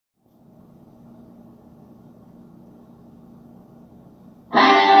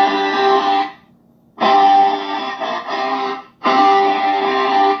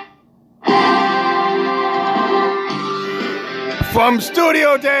From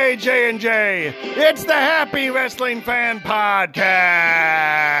Studio Day J&J, it's the Happy Wrestling Fan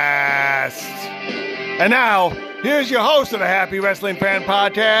Podcast. And now, here's your host of the Happy Wrestling Fan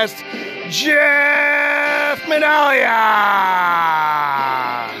Podcast, Jeff Minaglia.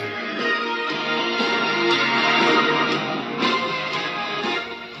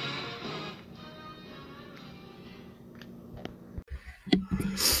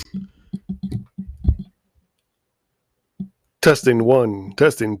 Testing 1,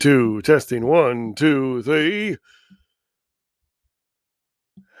 testing 2, testing 1, 2, 3.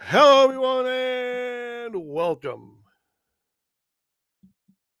 Hello, everyone, and welcome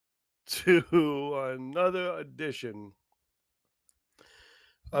to another edition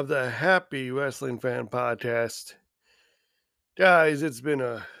of the Happy Wrestling Fan Podcast. Guys, it's been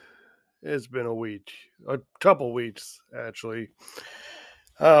a week, a couple weeks actually.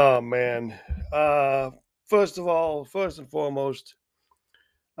 Oh man. First and foremost,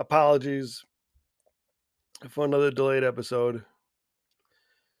 apologies for another delayed episode.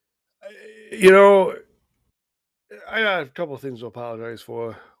 You know, I got a couple of things to apologize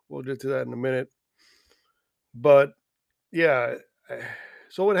for. We'll get to that in a minute. But yeah,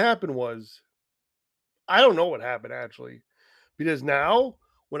 so what happened was, I don't know what happened actually, because now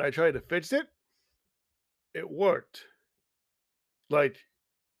when I tried to fix it, it worked. Like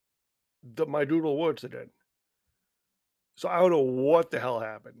my doodle works again. So I don't know what the hell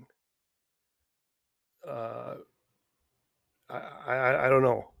happened. I don't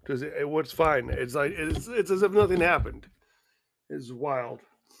know, because it works fine. It's like it's as if nothing happened. It's wild.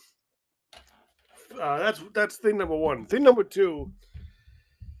 That's thing number one. Thing number two,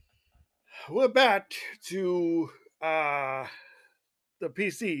 we're back to the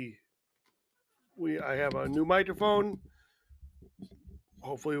PC. I have a new microphone.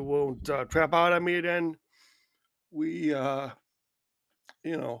 Hopefully it won't trap out on me again. We're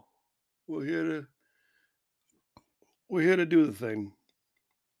here to do the thing.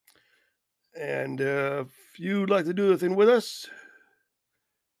 And if you'd like to do the thing with us,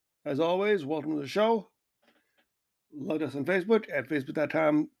 as always, welcome to the show. Like us on Facebook at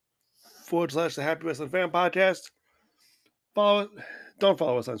facebook.com/the Happy Wrestling Fan Podcast. Don't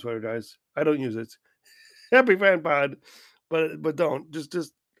follow us on Twitter, guys. I don't use it. Happy Fan Pod, but don't.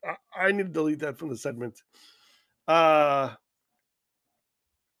 Just I need to delete that from the segment. And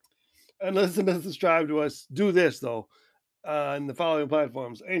listen to subscribe to us. Do this though. On the following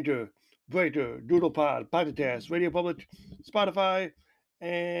platforms: Anchor, Breaker, DoodlePod, Pocket Cast, Radio Public, Spotify,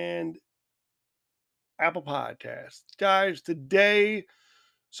 and Apple Podcasts. Guys, today,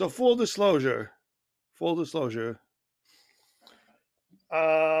 so full disclosure.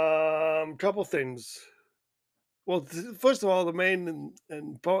 Couple things. Well, first of all, the main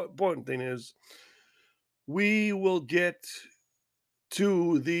and important thing is we will get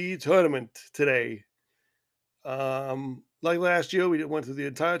to the tournament today. Like last year, we went through the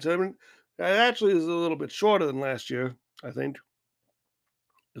entire tournament. It actually is a little bit shorter than last year, I think,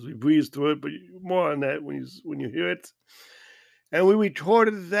 as we breezed through it. But more on that when you hear it. And we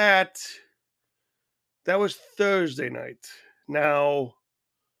recorded that. That was Thursday night. Now,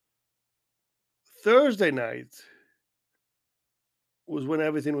 Thursday night was when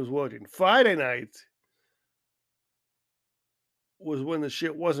everything was working. Friday night was when the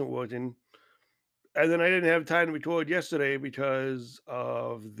shit wasn't working. And then I didn't have time to record yesterday because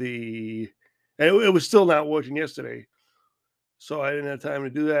of and it was still not working yesterday. So I didn't have time to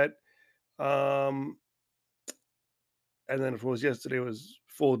do that. And then, of course, yesterday was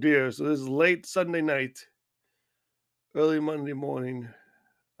full gear. So this is late Sunday night, early Monday morning.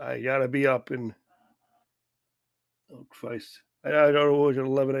 I gotta be up and oh Christ, I gotta go to work at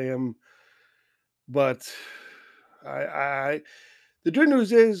 11 a.m. But the good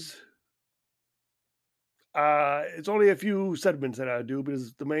news is, it's only a few segments that I do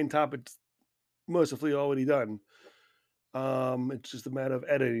because the main topic's mercifully already done. It's just a matter of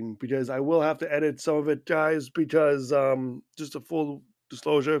editing, because I will have to edit some of it, guys, because just a full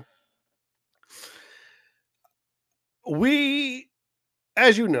disclosure, we,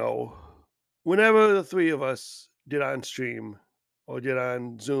 as you know, whenever the three of us get on stream or get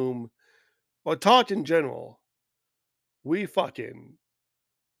on Zoom or talk in general, we fucking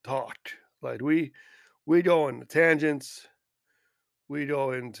talk. Like we go into tangents, we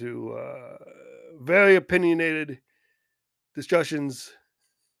go into very opinionated discussions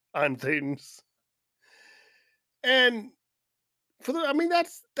on things, and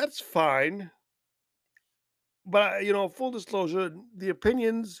that's fine. But full disclosure, the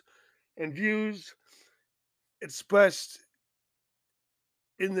opinions and views expressed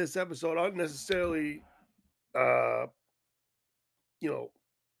in this episode aren't necessarily you know,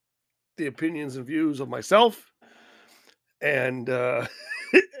 the opinions and views of myself and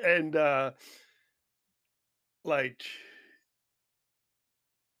and like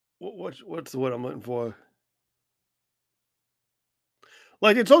what's the word I'm looking for?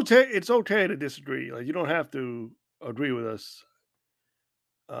 Like it's okay to disagree. Like you don't have to agree with us.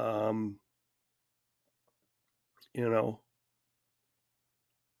 Um, you know,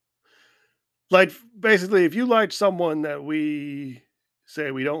 like basically, if you like someone that we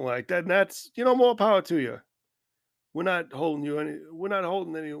say we don't like, then that's more power to you. We're not holding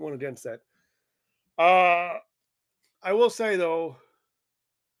anyone against that. Uh I will say though,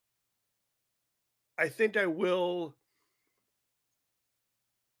 I think I will.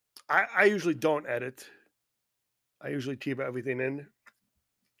 I usually don't edit. I usually keep everything in.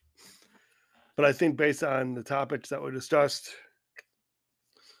 But I think based on the topics that were discussed,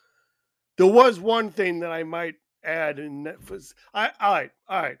 there was one thing that I might add in Netflix. All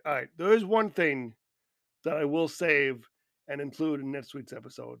right. There is one thing that I will save and include in next week's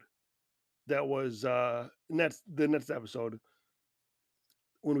episode. That was the next episode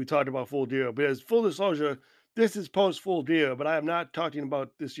when we talked about Full Gear. Because full disclosure, this is post Full Gear, but I am not talking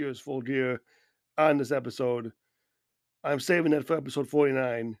about this year's Full Gear on this episode. I'm saving that for episode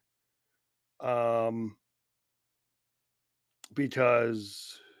 49. Um,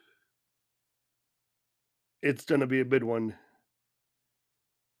 because it's gonna be a big one.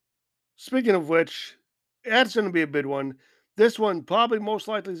 Speaking of which, that's gonna be a big one. This one probably most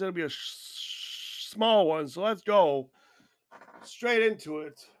likely is gonna be a small one. So let's go straight into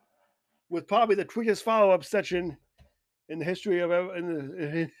it with probably the quickest follow-up section in the history of in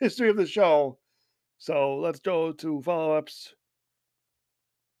the history of the show. So let's go to follow-ups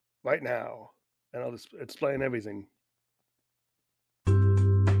right now, and I'll just explain everything.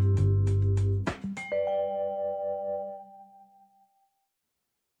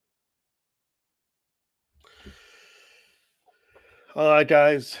 All right,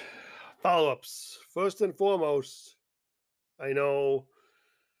 guys. Follow-ups. First and foremost, I know,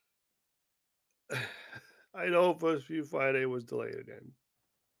 I know, First Few Friday was delayed again,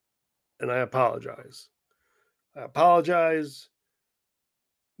 and I apologize. I apologize,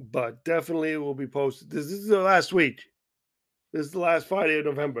 but definitely it will be posted. This is the last week. This is the last Friday of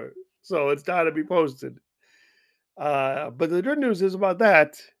November, so it's got to be posted. But the good news is about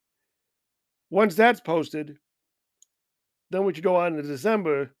that. Once that's posted, then we should go on to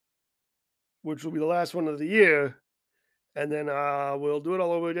December, which will be the last one of the year, and then we'll do it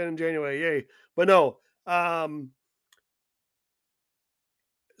all over again in January. Yay! But no.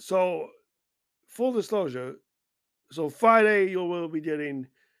 So full disclosure. So Friday you will be getting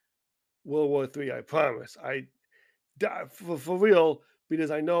World War III. I promise. For real,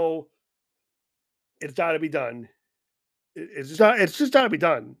 because I know it's got to be done. It's just not. It's just got to be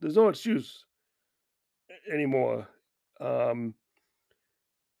done. There's no excuse anymore. Um,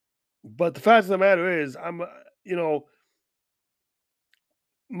 but the fact of the matter is, you know,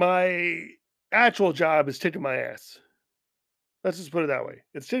 my actual job is kicking my ass. Let's just put it that way.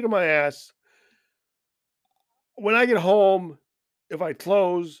 It's kicking my ass. When I get home, if I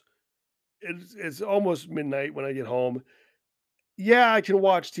close, it's almost midnight when I get home. Yeah, I can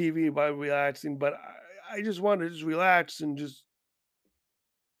watch TV by relaxing, but I just want to just relax and just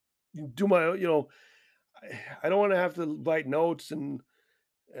do my, I don't want to have to write notes and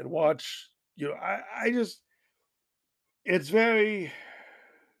watch. I just it's very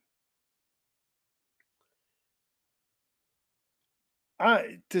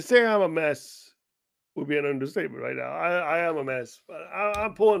I to say I'm a mess would be an understatement right now. I am a mess, but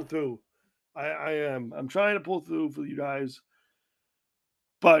I'm pulling through. I am. I'm trying to pull through for you guys.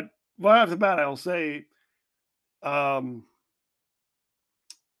 But right off the bat, I'll say um,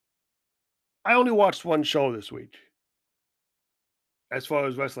 I only watched one show this week as far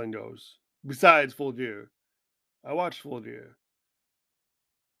as wrestling goes, besides Full Gear. I watched Full Gear,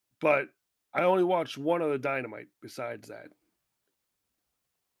 but I only watched one other Dynamite besides that.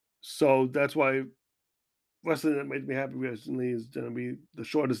 So that's why wrestling that made me happy recently is going to be the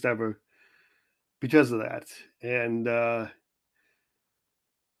shortest ever because of that. And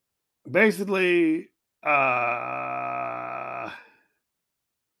basically, I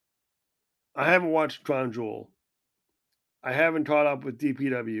haven't watched Crown Jewel. I haven't caught up with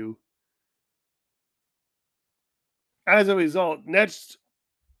DPW. As a result, next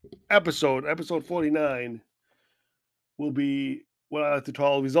episode 49, will be what I like to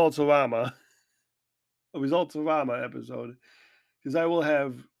call Results-orama, a Results-orama episode, because I will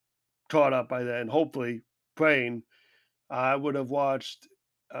have caught up by then, hopefully, praying. I would have watched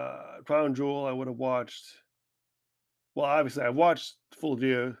Crown Jewel. I would have watched Well, obviously, I watched Full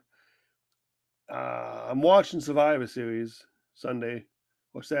Gear. I'm watching Survivor Series Sunday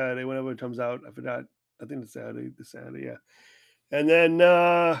or Saturday, whenever it comes out. I forgot. I think it's Saturday. This Saturday, yeah. And then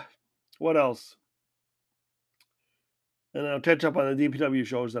what else? And I'll catch up on the DPW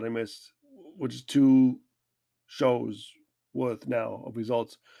shows that I missed, which is 2 shows worth now of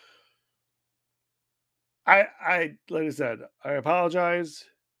results. I like I said, I apologize.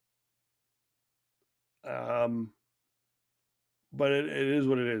 Um, but it is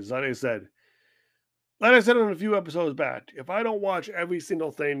what it is. Like I said on a few episodes back, if I don't watch every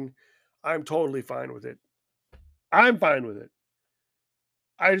single thing, I'm totally fine with it. I'm fine with it.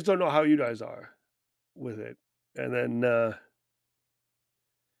 I just don't know how you guys are with it. And then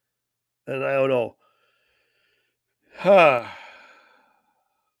and I don't know. Huh.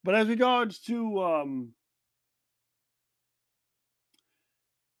 But as regards to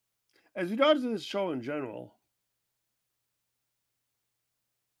this show in general,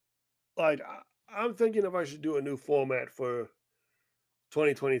 like I'm thinking if I should do a new format for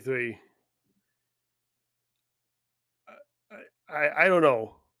 2023. I don't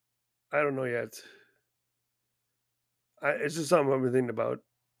know. I don't know yet. It's just something I've been thinking about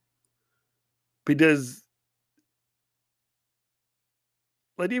because,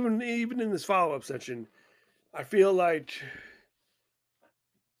 like, even in this follow up session, I feel like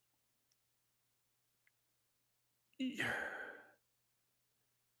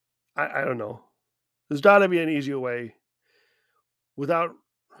I don't know. There's got to be an easier way without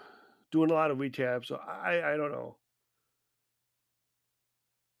doing a lot of recaps. So I don't know.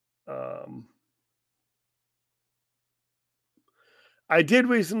 Um, I did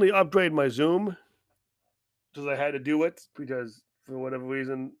recently upgrade my Zoom because I had to do it because for whatever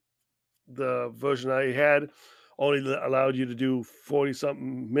reason the version I had only allowed you to do 40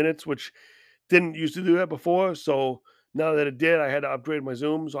 something minutes, which didn't used to do that before. So now that it did, I had to upgrade my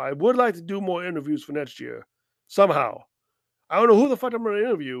Zoom. So I would like to do more interviews for next year somehow. I don't know who the fuck I'm going to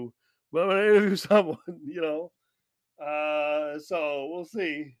interview, but I'm going to interview someone, you know. So we'll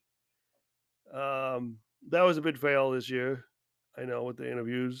see. That was a big fail this year. I know with the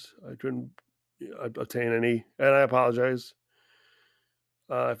interviews, I couldn't obtain any, and I apologize.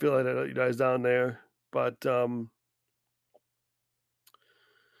 I feel like I let you guys down there, but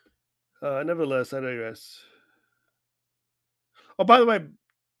nevertheless, I digress. Oh, by the way,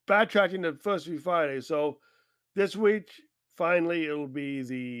 backtracking the first few Fridays. So this week, finally, it'll be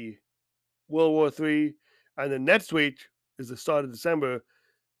the World War III, and then next week is the start of December,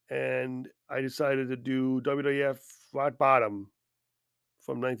 and I decided to do WWF Rock Bottom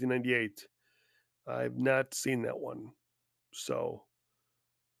from 1998. I've not seen that one, so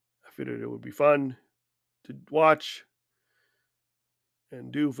I figured it would be fun to watch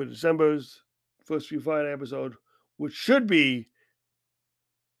and do for December's first few Friday episode, which should be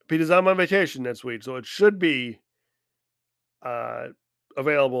because I'm on vacation next week, so it should be uh,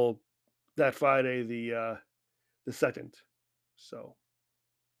 available that Friday, the second. So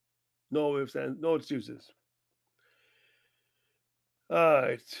no ifs and no excuses. All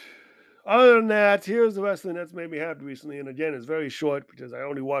right. Other than that, here's the wrestling that's made me happy recently, and again, it's very short because I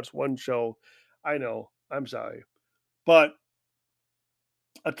only watched one show. I know. I'm sorry, but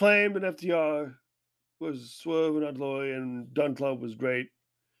Acclaimed and FTR was Swerve and Udloy, and Dunn Club was great.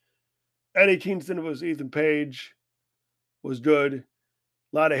 Eddie Kingston versus Ethan Page was good.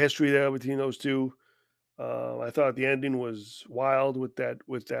 A lot of history there between those two. I thought the ending was wild with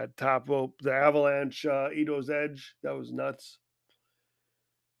that top rope, the avalanche, Ito's edge. That was nuts.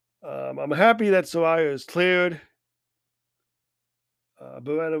 I'm happy that Soraya is cleared.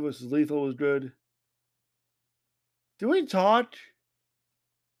 Beretta versus Lethal was good. Did we talk?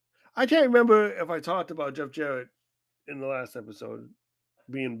 I can't remember if I talked about Jeff Jarrett in the last episode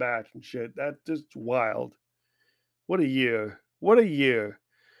being back and shit. That's just wild. What a year! What a year!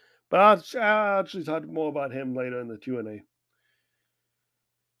 But I'll actually talk more about him later in the Q&A.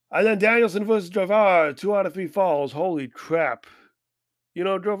 And then Danielson versus Dravar, 2 out of 3 falls. Holy crap! You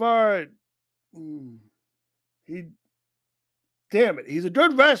know Dravar, he damn it, he's a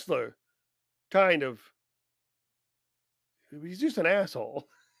good wrestler, kind of. He's just an asshole.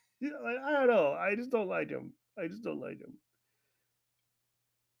 I don't know. I just don't like him. I just don't like him.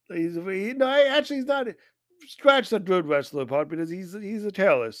 No, he's not. Scratch the good wrestler part because he's a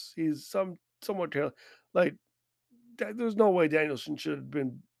tailless. He's somewhat tailless. Like there's no way Danielson should have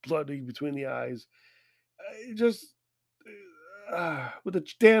been bloody between the eyes. Just with the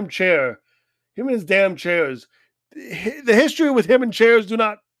damn chair, him and his damn chairs. The history with him and chairs do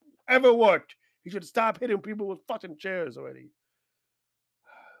not ever work. He should stop hitting people with fucking chairs already.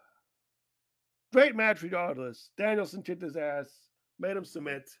 Great match regardless. Danielson kicked his ass, made him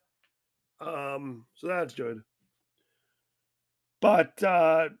submit. So that's good. But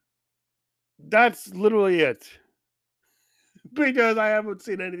that's literally it. Because I haven't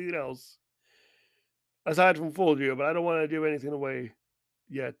seen anything else aside from Full Gear, but I don't want to give anything away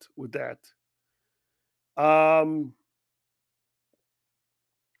yet with that. Um,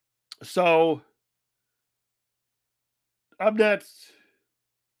 so up next,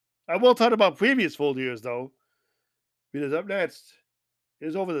 I will talk about previous Full Gears though, because up next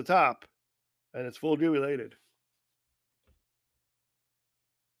is Over the Top, and it's Full Gear related.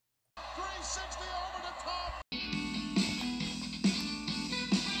 360 over the top.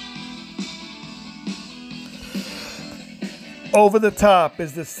 Over the Top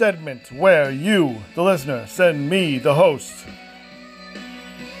is the segment where you, the listener, send me, the host,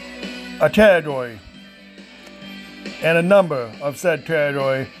 a category and a number of said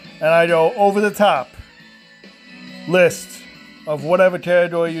category, and I go over the top list of whatever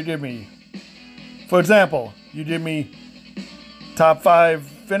category you give me. For example, you give me top 5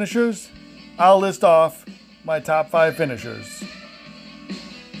 finishers, I'll list off my top 5 finishers.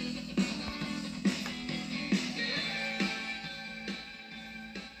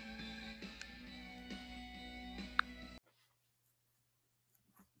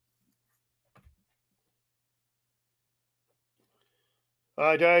 All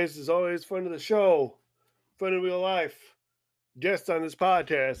right, guys, as always, friend of the show, friend in real life, guest on this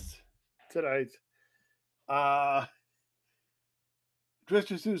podcast tonight. Kris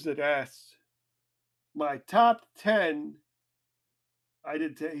Kostusik asked my top 10. I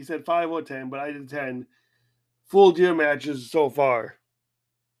did 10, he said 5 or 10, but I did 10 Full Gear matches so far.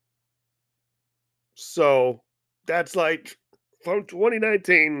 So that's like from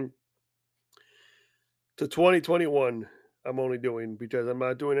 2019 to 2021. I'm only doing because I'm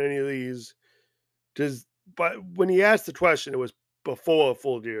not doing any of these. Because, but when he asked the question, it was before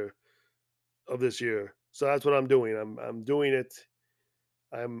Full Gear of this year. So that's what I'm doing. I'm doing it.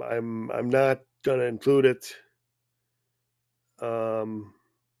 I'm not gonna include it in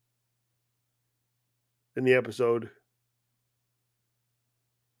the episode.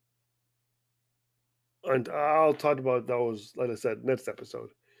 And I'll talk about those, like I said, next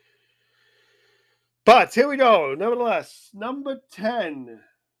episode. But here we go. Nevertheless, number 10.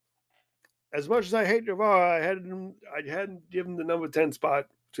 As much as I hate Guevara, I hadn't given the number 10 spot,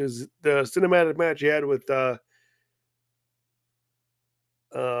 which is the cinematic match he had with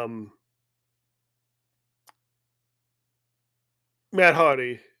Matt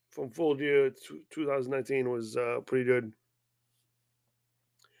Hardy from Full Gear 2019 was pretty good.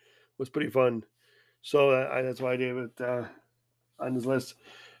 Was pretty fun. So that's why I gave it on this list.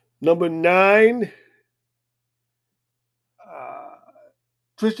 Number 9,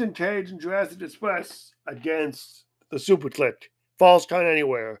 Christian Cage and Jurassic Express against the Super Click. Falls Count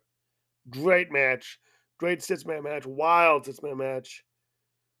Anywhere. Great match. Great 6-man match. Wild 6-man match.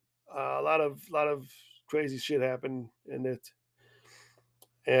 A lot of crazy shit happened in it.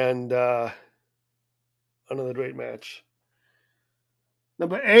 And another great match.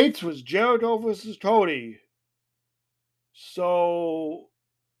 Number 8 was Jericho versus Cody. So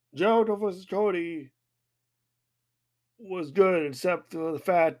Jericho versus Cody was good, except for the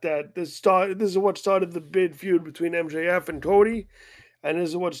fact that this is what started the big feud between MJF and Cody, and this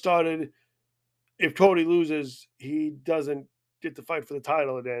is what started. If Cody loses, he doesn't get to fight for the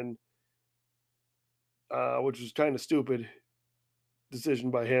title again, which was kind of stupid decision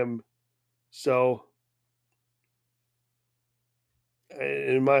by him. So,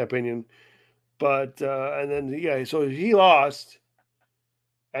 in my opinion, but and then yeah, so he lost,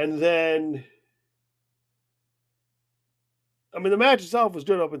 and then I mean the match itself was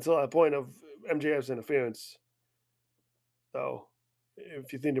good up until that point of MJF's interference. So,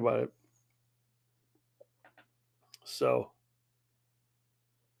 if you think about it, so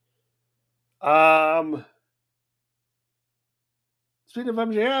speaking of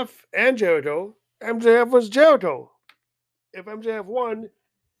MJF and Jericho, MJF was Jericho. If MJF won,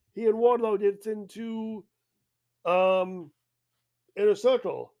 he and Wardlow gets into Inner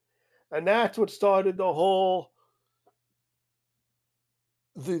Circle, and that's what started the whole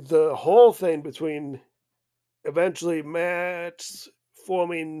the whole thing between eventually Matt's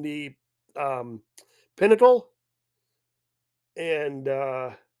forming the Pinnacle and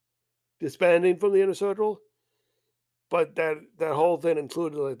disbanding from the Inner Circle. But that whole thing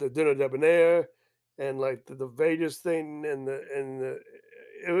included like the Dinner Debonair and like the Vegas thing and the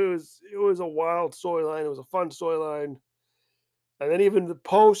it was a wild storyline. It was a fun storyline, and then even the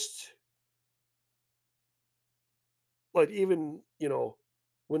post, like even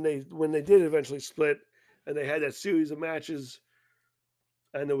when they did eventually split, and they had that series of matches,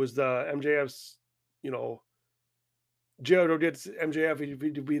 and there was the MJF's, you know, Jericho gets MJF, he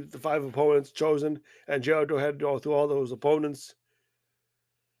beat the five opponents chosen, and Jericho had to go through all those opponents.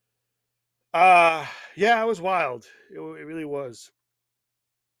 Yeah, it was wild. It really was.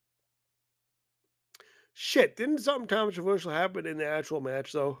 Shit, didn't something controversial happen in the actual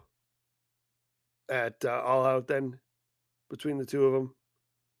match though? At All Out then between the two of them?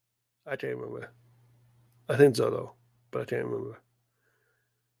 I can't remember. I think so though, but I can't remember.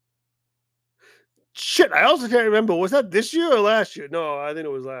 Shit, I also can't remember. Was that this year or last year? No, I think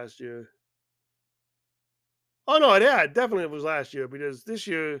it was last year. Oh no, yeah, definitely it was last year because this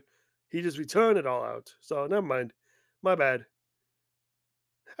year he just returned it all out. So never mind. My bad.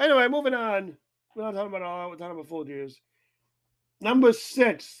 Anyway, moving on. We're not talking about all out, we're talking about full years. Number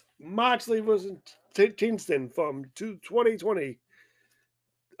 6, Moxley versus Kingston from 2020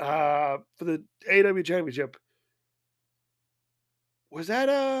 for the AW Championship. Was that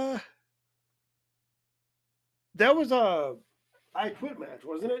that was a I Quit match,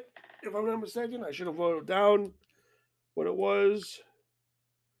 wasn't it? If I'm not mistaken, I should have wrote it down what it was.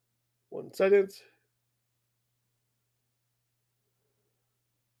 1 second.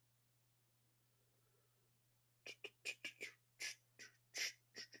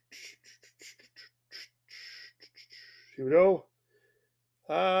 Here we go.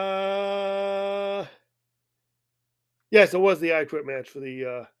 Yes, it was the I Quit match for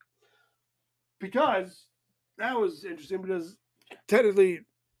the because that was interesting because technically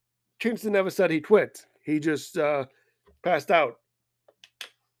Kingston never said he quit. He just passed out.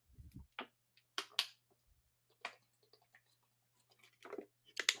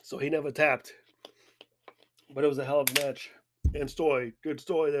 So he never tapped. But it was a hell of a match and story. Good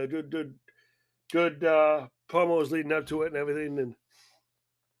story there. Good promos leading up to it and everything, and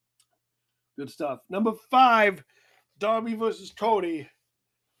good stuff. Number 5, Darby versus Cody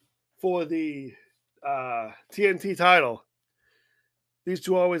for the TNT title. These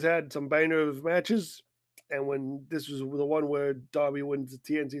two always had some banger matches, and when this was the one where Darby wins the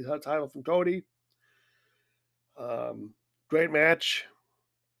TNT title from Cody, um, great match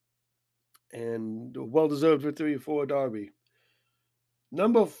and well deserved victory for Darby.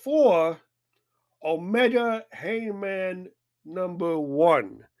 Number 4, Omega Hangman number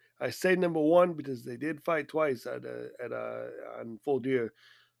 1. I say number 1 because they did fight twice on Full Gear,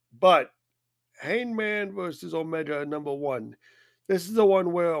 but Hangman versus Omega number 1. This is the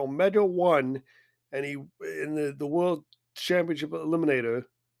one where Omega won, and he in the World Championship Eliminator,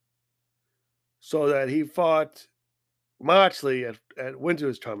 so that he fought Moxley at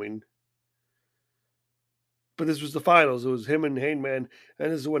Winter's Coming. But this was the finals. It was him and Hangman,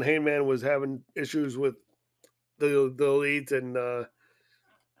 and this is when Hangman was having issues with the Elite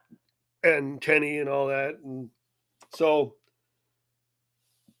and Kenny and all that, and so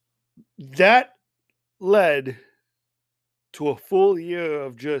that led to a full year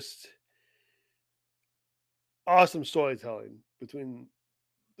of just awesome storytelling between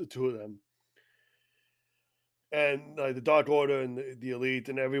the two of them, and like the Dark Order and the Elite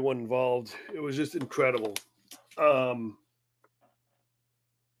and everyone involved. It was just incredible. Um,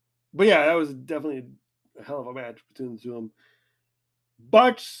 but yeah, that was definitely a hell of a match between the two of them.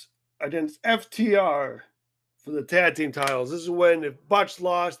 Butch against FTR for the tag team titles. This is when if Butch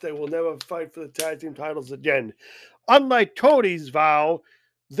lost, they will never fight for the tag team titles again. Unlike Cody's vow,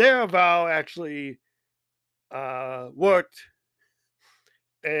 their vow actually worked,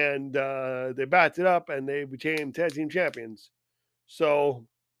 and they backed it up, and they became tag team champions. So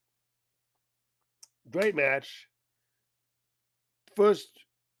great match. First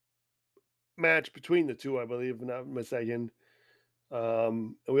match between the two, I believe, if I'm not mistaken.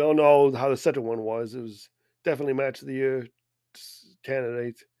 And we all know how the second one was. It was definitely match of the year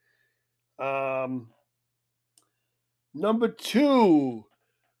candidate. Um, Number 2,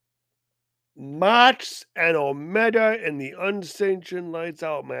 Mox and Omega in the unsanctioned lights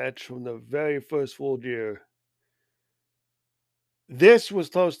out match from the very first Full Gear. This was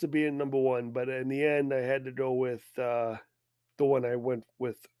close to being number 1, but in the end, I had to go with the one I went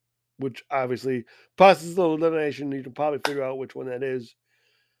with, which obviously process of elimination. You can probably figure out which one that is.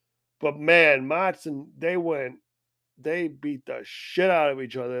 But man, Mox and they beat the shit out of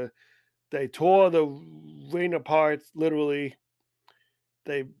each other. They tore the ring apart, literally.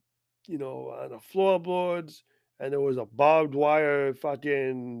 They, on the floorboards, and there was a barbed wire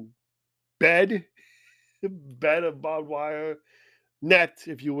fucking bed, bed of barbed wire, net,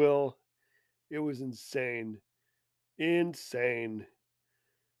 if you will. It was insane. Insane.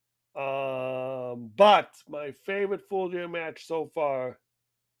 But my favorite Full Gear match so far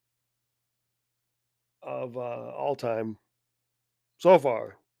of all time so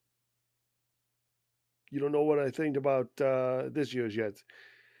far. You don't know what I think about this year's yet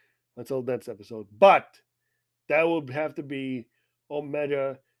until next episode. But that would have to be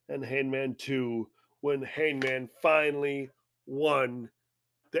Omega and Hangman 2 when Hangman finally won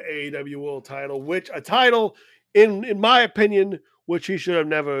the AEW World title, which a title, in my opinion, which he should have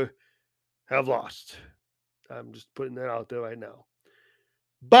never have lost. I'm just putting that out there right now.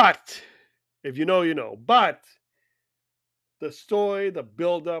 But if you know, you know. But the story, the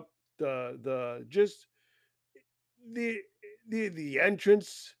build up, the just the the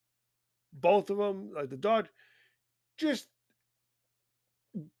entrance, both of them, like the dog, just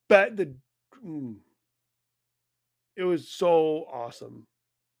bet the. mm, It was so awesome.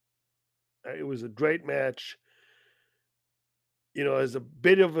 It was a great match. You know, as a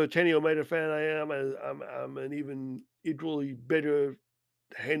bit of a Kenny Omega fan I am, I'm an even equally bitter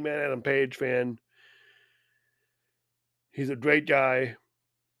Hangman Adam Page fan. He's a great guy.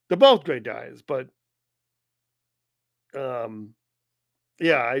 They're both great guys, but um,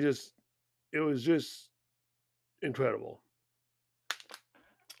 yeah, it was just incredible.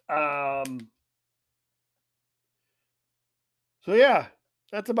 Um, so yeah,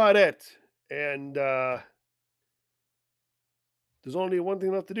 that's about it. And there's only one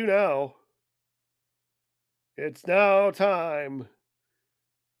thing left to do now. It's now time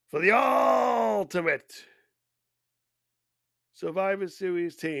for the ultimate Survivor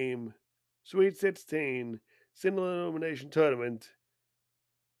Series team, Sweet 16, Single Elimination Tournament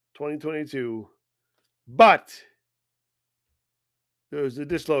 2022. But there's a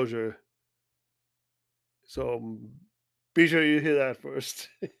disclosure. So be sure you hear that first.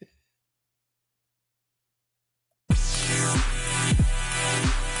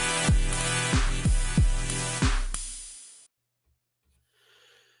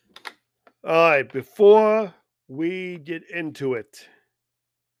 All right, we get into it,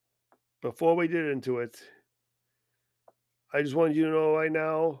 before we get into it, I just wanted you to know right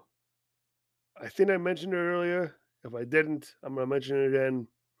now, I think I mentioned it earlier. If I didn't, I'm going to mention it again.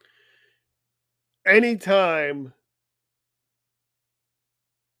 Anytime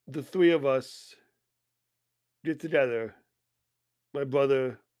the three of us get together, my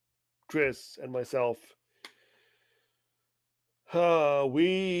brother, Kris, and myself,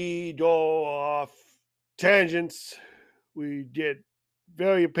 we go off tangents. We get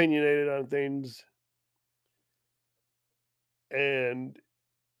very opinionated on things. And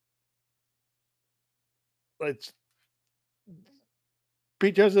it's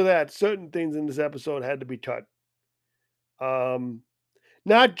because of that, certain things in this episode had to be cut. Um,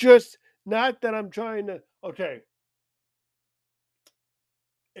 not just, not that I'm trying to, okay,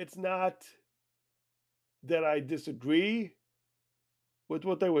 it's not that I disagree with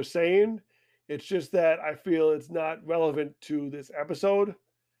what they were saying. It's just that I feel it's not relevant to this episode.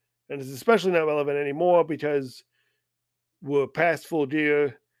 And it's especially not relevant anymore because we're past Full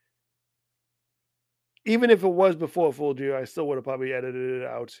Gear. Even if it was before Full Gear, I still would have probably edited it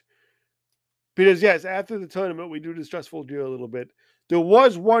out. Because, yes, after the tournament, we do discuss Full Gear a little bit. There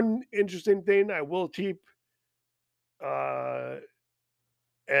was one interesting thing I will keep, uh,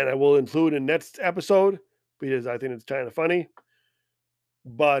 and I will include in next episode because I think it's kind of funny.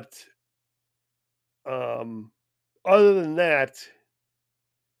 But um, other than that,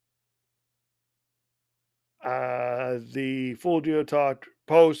 the Full Gear Talk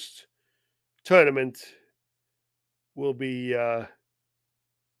post tournament will be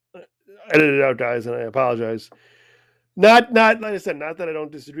edited out, guys, and I apologize. Not like I said, not that I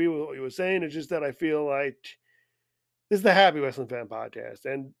don't disagree with what you were saying. It's just that I feel like this is the Happy Wrestling Fan podcast,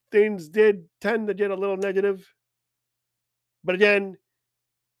 and things did tend to get a little negative. But again,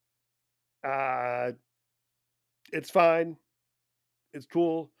 uh, it's fine. It's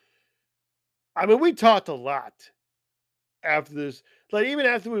cool. I mean, we talked a lot after this. Like even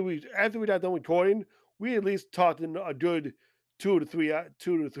after we got done recording, we at least talked in a good 2 to 3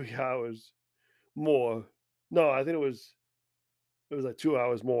 hours more. No, I think it was like 2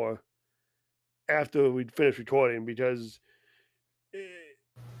 hours more after we finished recording because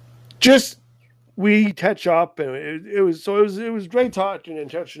just we catch up and it was great talking and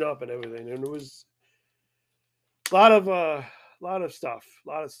catching up and everything, and it was a lot of stuff,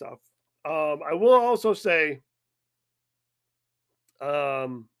 I will also say,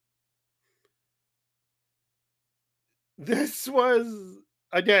 um, this was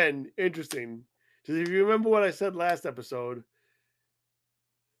again interesting because if you remember what I said last episode,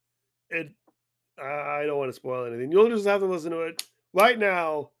 it I don't want to spoil anything. You'll just have to listen to it right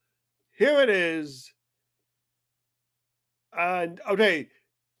now. Here it is. And okay,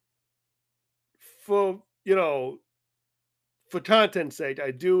 for for content's sake,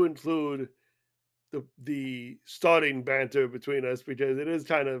 I do include the starting banter between us because it is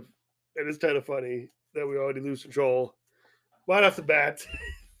kind of funny that we already lose control right off the bat.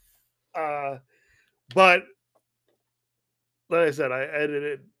 Uh, but like I said,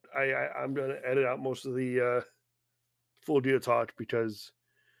 I'm gonna edit out most of the full deal talk because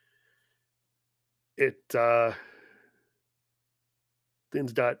it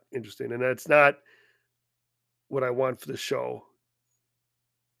things got interesting, and that's not what I want for the show.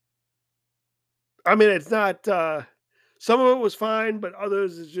 I mean, it's not. Some of it was fine, but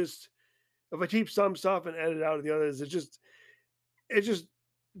others is just if I keep some stuff and edit out the others, it's just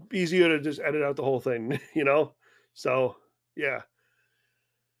easier to just edit out the whole thing, you know. So yeah,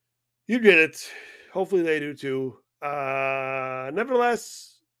 you get it. Hopefully they do too.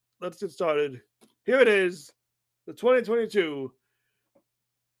 Nevertheless, let's get started. Here it is, the 2022.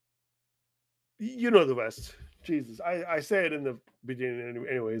 You know the rest. Jesus, I say it in the beginning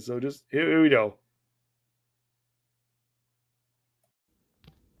anyway. So just here we go.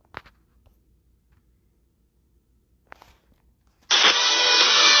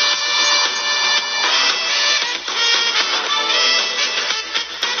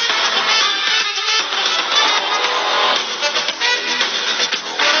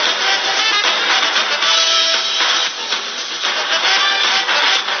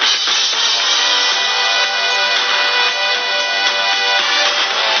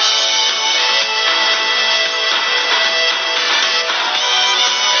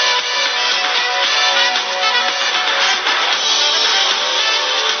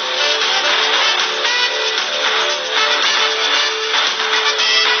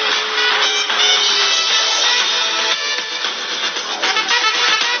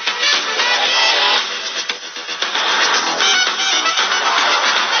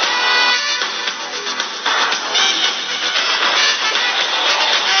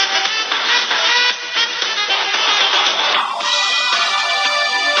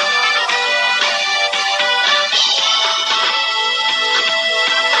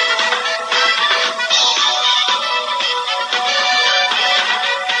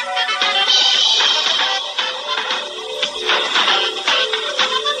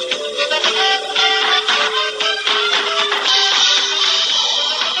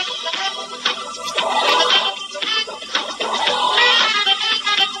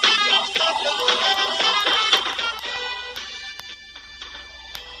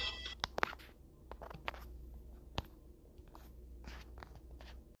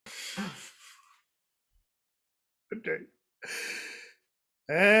 Okay.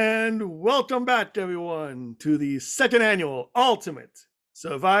 And welcome back, everyone, to the second annual Ultimate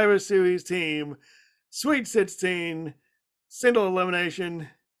Survivor Series Team Sweet 16 Single Elimination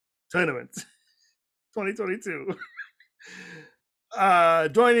Tournament 2022.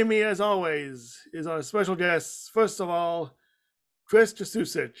 Joining me, as always, is our special guest. First of all, Kris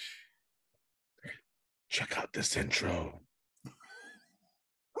Kostusik. Check out this intro.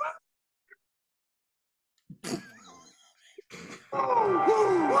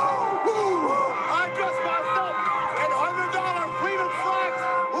 I dressed myself in $100 pleated slacks.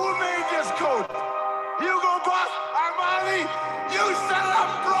 Who made this coat? Hugo Boss, Armani, you said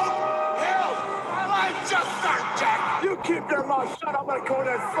I'm broke. Hell, my life just started, Jack. You keep your mouth shut. I'm gonna go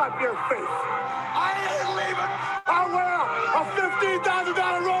there and slap your face. I ain't leaving. I'll wear a $15,000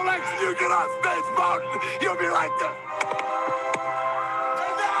 Rolex and you get on Space Mountain. You'll be like this.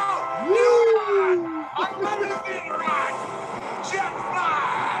 And now, you I'm limousine ride. Jet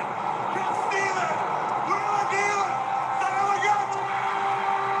fly! Kris stealing! Wheeler dealing! Son of a gun!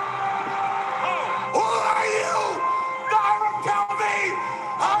 Who are you? Darren, tell me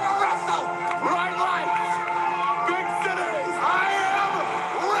how to wrestle! Right lights! Big cities! I am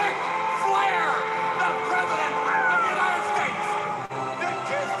Ric Flair, the President of the United States! That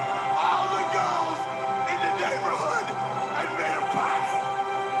kissed all the girls in the neighborhood and made them pass!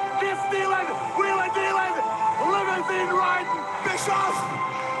 Kris stealing! Wheeler dealing! Limousine riding! Bischoff,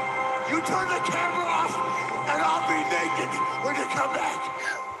 you turn the camera off, and I'll be naked when you come back.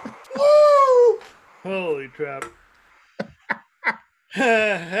 Woo! Holy crap.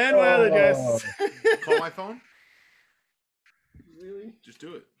 And my other guests. Call my phone? Really? Just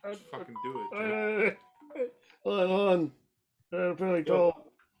do it. Just fucking do it. Hold on. I'm feeling cold.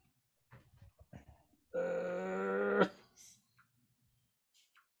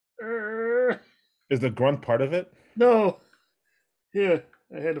 Is the grunt part of it? No. Yeah,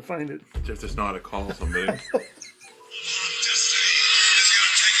 I had to find it. Just it's not a call somebody. Destiny is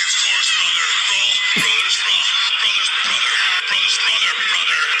gonna take its course, brother. Roll, brothers, brother, brother, brothers, brother,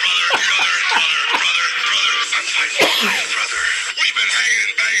 brother, brother, brother, brother, brother.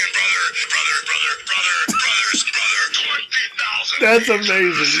 Brothers, 20,000. That's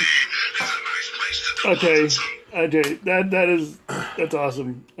amazing. Okay, that's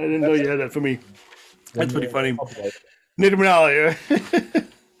awesome. I didn't know you had that for me. That's pretty funny. Minaglia.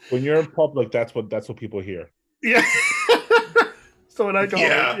 When you're in public, that's what people hear. Yeah. So when I call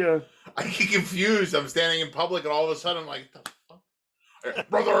I get confused. I'm standing in public, and all of a sudden, I'm like, the fuck?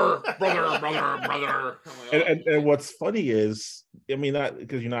 Brother. I'm like, And what's funny is, I mean, not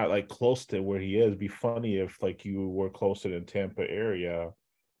because you're not like close to where he is. It'd be funny if like you were closer to the Tampa area,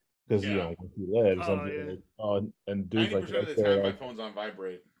 because you know where he lives. And dudes 90% like of the time, my phone's on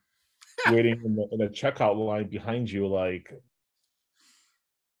vibrate. waiting in the checkout line behind you, like,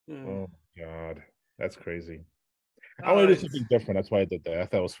 oh my god, that's crazy. I want to do something different. That's why I did that. I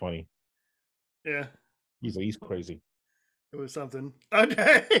thought it was funny. Yeah. He's crazy. It was something.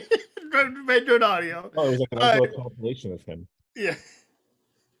 Okay. Made good audio. Oh, it was like an outdoor compilation of him. Yeah.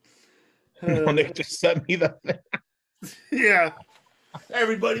 Nick just sent me that thing. Yeah.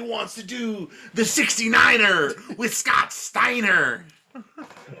 Everybody wants to do the 69er with Scott Steiner.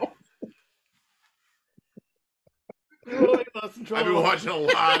 I've been watching a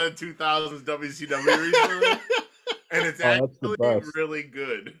lot of 2000s WCW recently, and it's actually really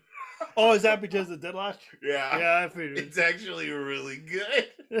good. Oh, is that because of Deadlock? Yeah. Yeah, I figured. It's actually really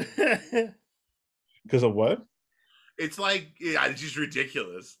good. Because of what? It's like, it's just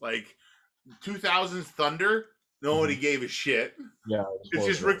ridiculous. Like, 2000s Thunder, nobody gave a shit. Yeah. It's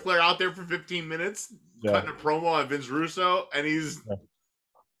just Ric Flair out there for 15 minutes, cutting a promo on Vince Russo, and he's...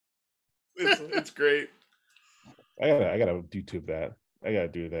 Yeah. It's great. I gotta YouTube that. I gotta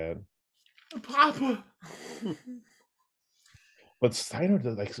do that. Papa. But Steiner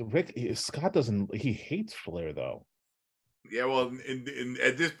does, like, Scott doesn't. He hates Flair though. Yeah, well,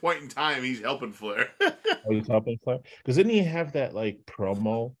 at this point in time, he's helping Flair. Oh, he's helping Flair because didn't he have that like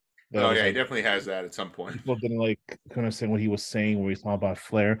promo? Oh yeah, he definitely has that at some point. People didn't like kind of saying what he was saying, where he's talking about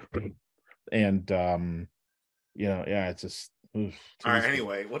Flair, and it's just. Oof, all right.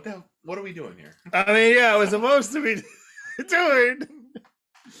 Anyway, what are we doing here? I mean, yeah, I was supposed to be doing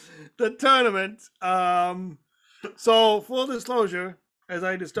the tournament. So full disclosure, as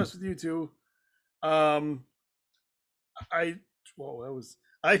I discussed with you two, I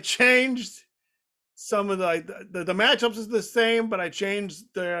changed some of the matchups is the same, but I changed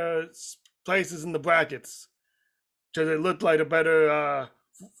the places in the brackets because it looked like a better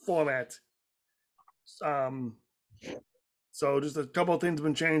format. So just a couple of things have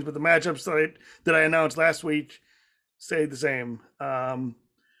been changed, but the matchups that I announced last week stayed the same.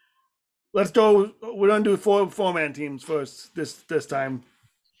 Let's go. We're gonna do four-man teams first this time.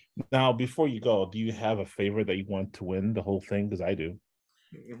 Now, before you go, do you have a favorite that you want to win the whole thing? Because I do.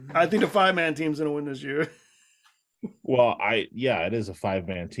 I think the 5-man team's gonna win this year. Well, it is a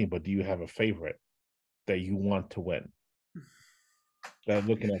 5-man team, but do you have a favorite that you want to win? I'm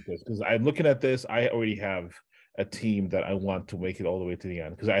looking at this because I'm looking at this. I already have a team that I want to make it all the way to the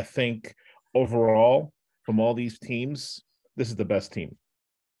end because I think overall, from all these teams, this is the best team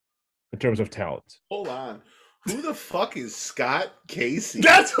in terms of talent. Hold on. Who the fuck is Scott Casey?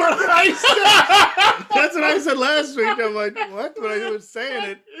 That's what I said. That's what I said last week. I'm like, what? When I was saying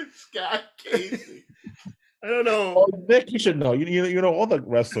it. Scott Casey. I don't know. Oh, Nick, you should know. You know all the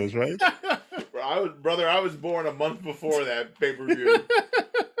wrestlers, right? I was born a month before that pay-per-view.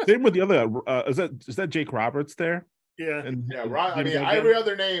 Same with the other. Is that Jake Roberts there? Yeah. Every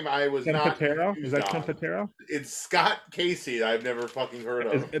other name I was Ken not. Patero? Is that Ken Patero? It's Scott Casey. I've never fucking heard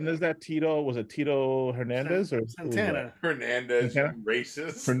of. And is that Tito? Was it Tito Hernandez or Santana? Hernandez,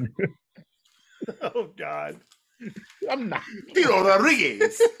 racist. Oh God. I'm not. Tito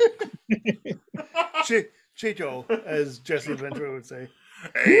Rodriguez. Chico, as Jesse Ventura would say.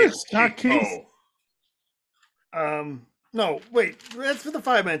 Hey, Scott Casey. No, wait. That's for the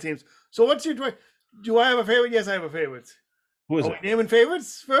 5-man teams. So what's your do I have a favorite? Yes, I have a favorite. Who is it? We naming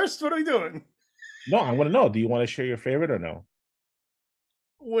favorites first? What are we doing? No, I want to know. Do you want to share your favorite or no?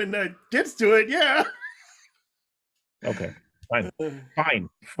 When it gets to it, yeah. Okay. Fine.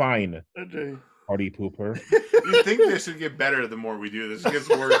 Okay. Party pooper. You think this would get better the more we do this? It gets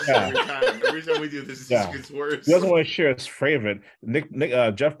worse every time. Every time we do this, it just gets worse. He doesn't want to share his favorite.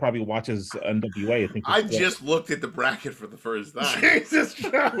 Jeff probably watches NWA. I just looked at the bracket for the first time. Jesus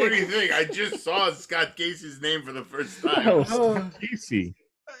Christ. What do you think? I just saw Scott Casey's name for the first time. Oh, Scott Casey.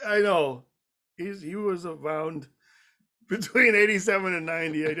 I know. He was around between 87 and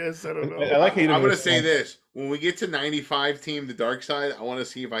 90, I guess. I don't know. I'm going to say this. When we get to 95 team, the dark side, I want to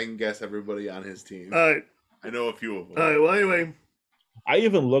see if I can guess everybody on his team. All right. I know a few of them. All right. Well, anyway. I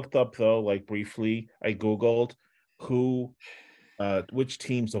even looked up, though, like briefly, I Googled who which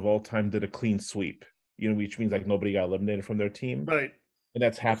teams of all time did a clean sweep. Which means like nobody got eliminated from their team, Right. and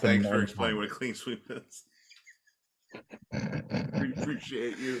that's happened. Thanks for explaining what a clean sweep is. We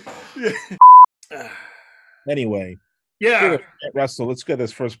appreciate you. Anyway, Yeah. Russell, let's get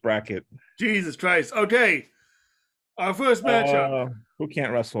this first bracket. Jesus Christ. Okay. Our first matchup. Who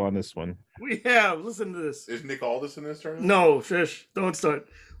can't wrestle on this one? We have, listen to this. Is Nick Aldis in this tournament? No, shush. Don't start.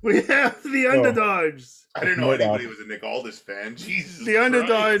 We have the Underdogs. I didn't know anybody was a Nick Aldis fan. Jesus. The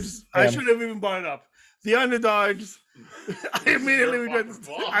Underdogs. Christ. I should have even brought it up. The Underdogs. I immediately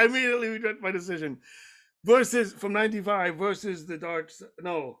regret my decision. Versus from 95 versus the Darks.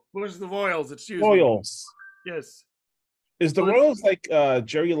 No, versus the Royals. Excuse me. Royals. Yes. Is the Royals like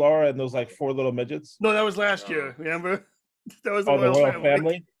Jerry Laura and those like four little midgets? No, that was last year. Remember? That was the Royal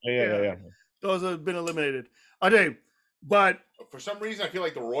family. Yeah. Those have been eliminated. Okay, but for some reason, I feel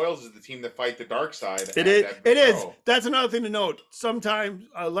like the Royals is the team that fight the dark side. It is. That's another thing to note. Sometimes,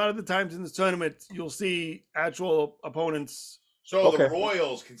 a lot of the times in this tournament, you'll see actual opponents. So the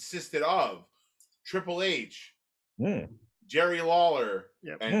Royals consisted of Triple H, Jerry Lawler,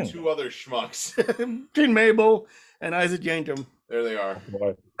 and two other schmucks. Gene Mabel and Isaac Yankum. There they are.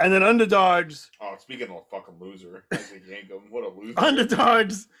 And then Underdogs. Oh, speaking of a fucking loser, Isaac Yankum, what a loser.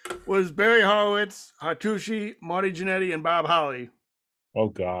 Underdogs was Barry Horowitz, Hatushi, Marty Jannetty, and Bob Holly. Oh,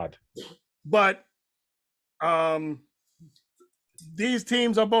 God. But these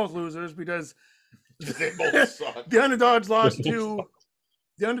teams are both losers because they both suck. The Underdogs lost to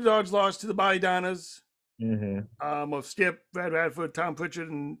the Body Donnas of Skip, Brad Radford, Tom Pritchard,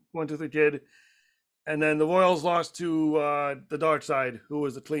 and 1-2-3 Kid. And then the Royals lost to the Dark Side, who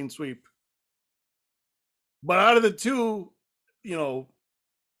was a clean sweep. But out of the two,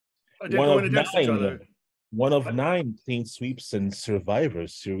 one of nine clean sweeps in Survivor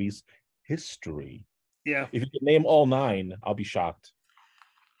Series history. Yeah. If you can name all 9, I'll be shocked.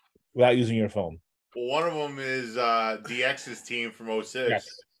 Without using your phone. Well, one of them is DX's team from 06. Yes.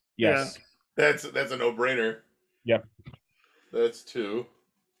 Yeah. That's a no-brainer. Yep. That's 2.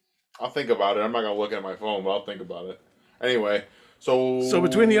 I'll think about it. I'm not gonna look at my phone, but I'll think about it. Anyway, so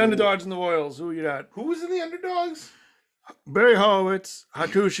between the Underdogs and the Royals, who you got? Who was in the Underdogs? Barry Horowitz,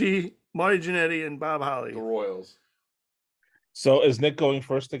 Hatushi, Marty Jannetty, and Bob Holly. The Royals. So is Nick going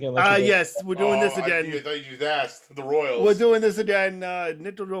first again? Yes, we're doing this again. I thought you just asked the Royals. We're doing this again.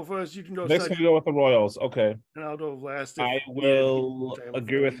 Nick will go first. You can go Nick's second. Gonna go with the Royals. Okay. And I'll go last. I will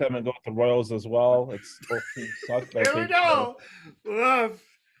agree with him and go with the Royals as well. It's both teams suck. Here we go.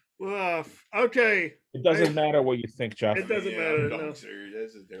 We're off. Okay. It doesn't matter what you think, Jeff. It doesn't matter. No. That's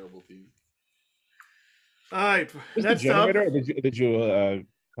a terrible team. All right. Is the generator? Did you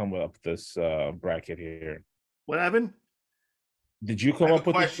come up with this bracket here? What happened? Did you come up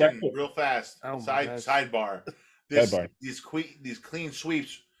with this bracket? Real fast? Oh, sidebar. These clean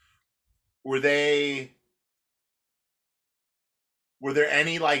sweeps. Were there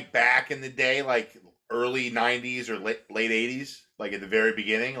any like back in the day, like early 90s or late 80s, like at the very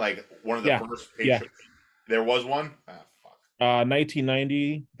beginning, like one of the first patrons? There was one. Ah, fuck.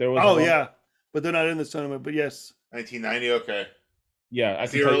 1990. There was. Oh yeah, but they're not in this tournament. But yes, 1990. Okay. Yeah,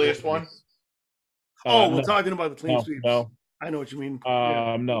 that's the earliest one. We're talking about the clean sweeps. No, I know what you mean.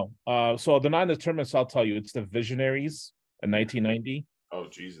 No. So they're not in the tournament. So I'll tell you, it's the Visionaries in 1990. Oh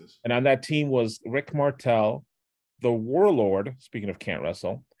Jesus! And on that team was Rick Martel, the Warlord. Speaking of can't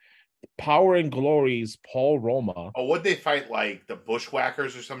wrestle. Power and Glory's Paul Roma. Oh, what'd they fight, like the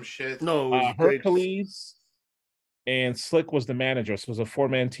Bushwhackers or some shit? No, Hercules and Slick was the manager. So it was a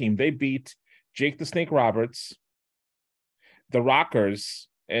 4-man team. They beat Jake the Snake Roberts, the Rockers,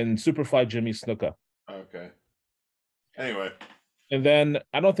 and Superfly Jimmy Snuka. Okay. Anyway. And then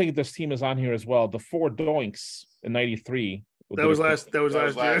I don't think this team is on here as well. The 4 Doinks in 93. That was last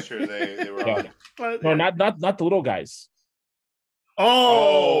year. They were on. No, not the little guys.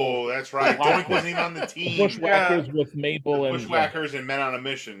 Oh, that's right. Doink wasn't even on the team. The Bushwhackers with Mabel and Bushwhackers and Men on a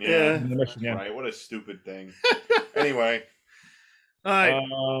Mission. Yeah. Right. What a stupid thing. Anyway. All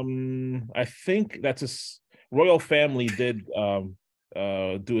right. I think that's a Royal Family did do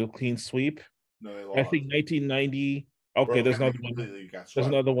a clean sweep. No, they lost. I think 1990. Okay, there's another one. There's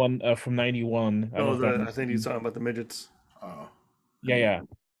another one from 91. I think he's talking about the midgets. Oh. Yeah.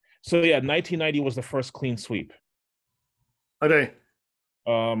 So 1990 was the first clean sweep. Okay.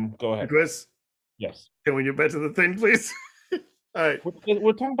 Go ahead. Kris? Yes. Can we get back to the thing, please? All right.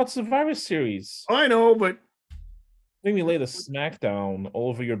 We're talking about Survivor Series. Oh, I know, but Make me lay the smackdown all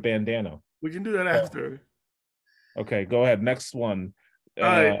over your bandana. We can do that after. Okay, go ahead. Next one. All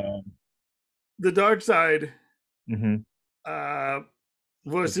right. The Dark Side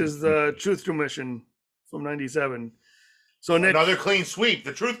versus the Truth Commission from 97. So Nick, another clean sweep.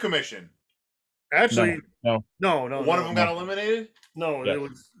 The Truth Commission. Actually, no. One of them got eliminated. No, it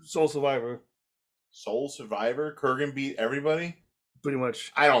was Soul Survivor. Soul Survivor. Kurgan beat everybody. Pretty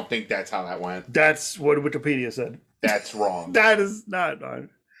much. I don't think that's how that went. That's what Wikipedia said. That's wrong. That is not on.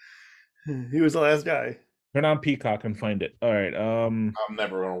 He was the last guy. Turn on Peacock and find it. All right. I'm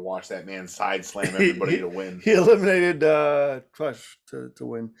never gonna watch that man side slam everybody to win. He eliminated Crush to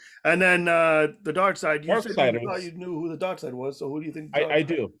win, and then the Dark Side. You said you thought you knew who the Dark Side was. So who do you think? I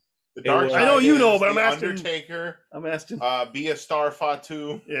do. The Dark Side. I know you know, but I'm asking. Undertaker. I'm asking. Be a Star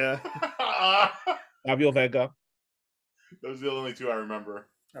Fatu. Yeah. Fabio Vega. Those are the only two I remember.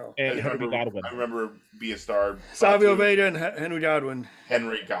 Oh. And Henry Godwin. I remember Be a Star. Savio Vega and Henry Godwin.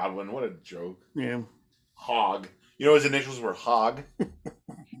 Henry Godwin. What a joke. Yeah. Hog. You know his initials were Hog?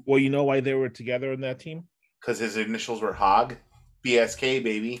 Well, you know why they were together in that team? Because his initials were Hog. BSK,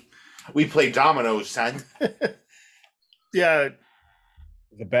 baby. We play dominoes, son. Yeah.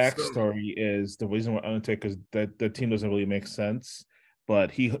 The backstory is the reason why Undertaker's that the team doesn't really make sense.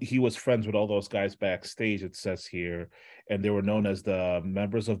 But he was friends with all those guys backstage, it says here, and they were known as the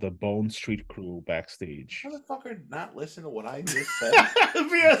members of the Bone Street Crew backstage. Motherfucker, not listen to what I just said.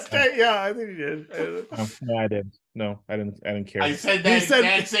 BSK, yeah, I think he did. No, I didn't. No, I didn't care. I said that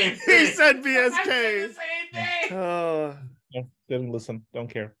same thing. He said BSK. I said the same thing. No, didn't listen. Don't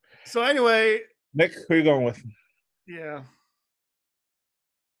care. So anyway, Nick, who are you going with? Yeah.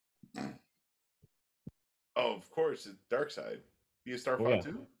 Oh, of course, it's Dark Side. Be a Star Fox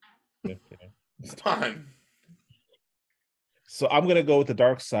too? Yeah. It's fine. So I'm gonna go with the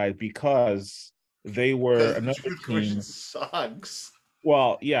Dark Side because they were another team. Sucks.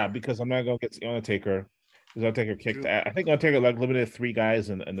 Well, yeah, because I'm not gonna get the Undertaker. Because Undertaker kicked. I think Undertaker limited 3 guys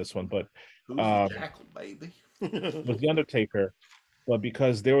in this one, but who's the Jackal, baby? It was the Undertaker, but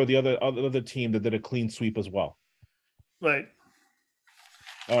because they were the other team that did a clean sweep as well. Right.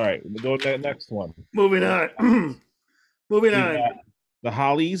 All right, we'll go to the next one. Moving on. Moving on. The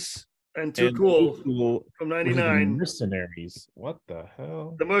Hollies and Too Cool from '99. Mercenaries. What the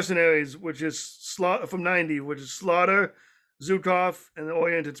hell? The Mercenaries, which is from '90, which is Slaughter, Zukov, and the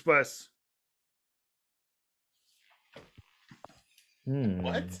Orient Express.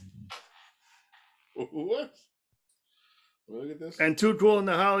 What? What? Look at this. And Too Cool and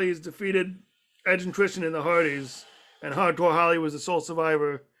the Hollies defeated Edge and Christian and the Hardys, and Hardcore Holly was the sole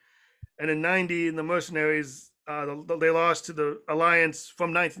survivor. And in '90, in the Mercenaries, they lost to the Alliance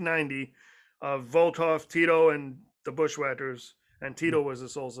from 1990 of Volkov, Tito, and the Bushwhackers, and Tito was the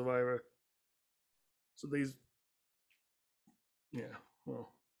sole survivor. So these, yeah,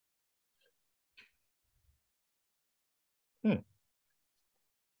 well.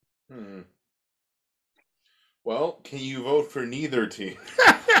 Well, can you vote for neither team?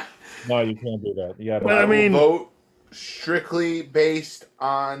 No, you can't do that. You gotta. But I mean, vote strictly based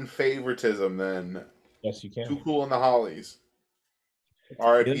on favoritism. Then yes, you can. Too Cool and the Hollies.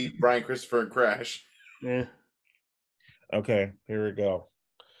 R.I.P. Brian Christopher and Crash. Yeah. Okay, here we go.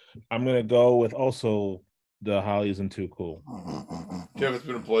 I'm gonna go with also the Hollies and Too Cool. Jeff, it's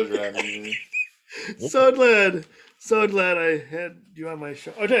been a pleasure having you. So glad I had you on my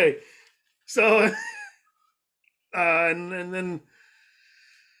show. Okay, so and then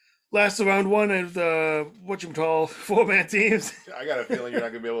last round one of the whatchamacall 4-man teams. I got a feeling you're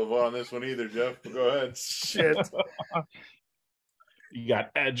not gonna be able to vote on this one either, Jeff. But go ahead. Shit. You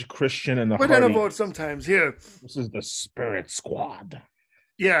got Edge, Christian, and the We're Hardys. gonna vote sometimes here. This is the Spirit Squad.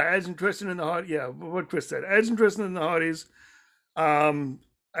 Yeah, Edge and Christian and the Hardys. Yeah, what Chris said. Edge and Christian and the Hardys. I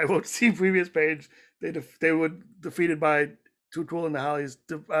will see previous page. They were defeated by Too Cool and the Hollies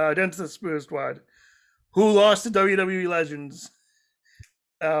against the Spirit Squad, who lost to WWE legends.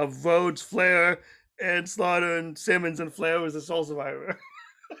 Rhodes, Flair, and Slaughter, and Simmons, and Flair was the sole survivor.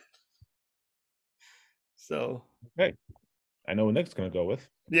 So. Okay. I know what Nick's going to go with.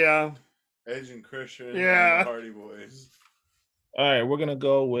 Yeah. Edge and Christian. Yeah. And the Hardy Boys. All right, we're going to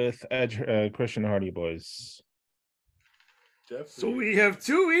go with Edge, Christian, Hardy Boys. Jeff. So we have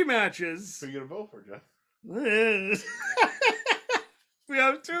 2 rematches. Who are you going to vote for, Jeff? We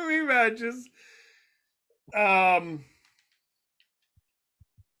have 2 rematches.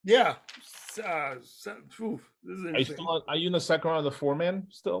 Yeah. This is interesting. Are you in the second round of the 4-man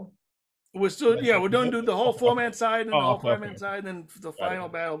still? We're still, yeah, we're going to do the whole 4-man side and the whole 5-man side, and then the final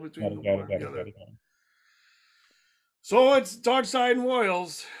battle between one and the other. So it's Dark Side and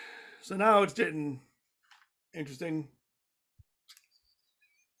Royals. So now it's getting interesting.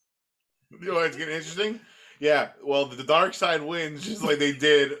 You know what's getting interesting? Yeah, well, the Dark Side wins just like they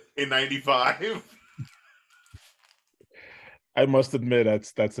did in '95. I must admit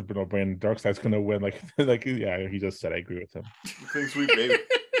that's a no-brainer. Dark Side's gonna win. Like yeah, he just said. I agree with him. Clean sweep, baby.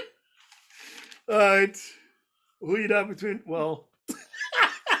 All right. Who you got between? Well,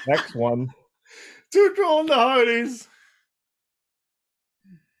 Next one. Two Troll and the Hardys.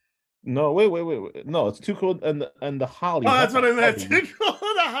 No, wait. No, it's Too Cold and the Hollies. Oh, that's what I meant. Two Troll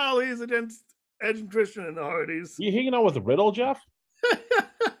and the Hollies against Edge and Christian and the Hardys. You hanging out with Riddle, Jeff?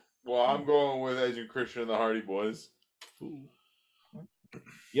 Well, I'm going with Edge and Christian and the Hardy Boys. Ooh.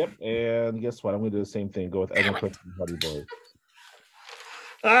 Yep, and guess what? I'm gonna do the same thing. Go with Edge and Christian and Hardy Boys.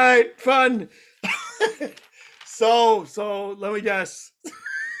 All right, fun. So let me guess.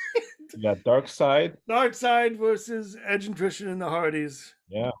 You got Dark Side. Dark Side versus Edge and Christian and the Hardys.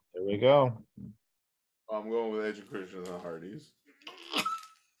 Yeah, there we go. I'm going with Edge and Christian and the Hardys.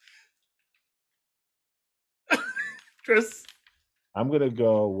 Kris? I'm gonna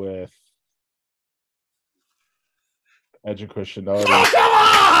go with Edge and Christian. Oh, come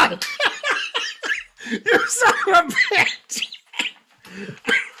on! You son of a bitch!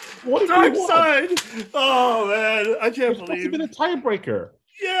 Dark Side. Oh man, I can't believe it's been a tiebreaker.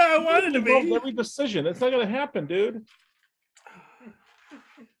 Yeah, I wanted to be. Every decision. It's not gonna happen, dude.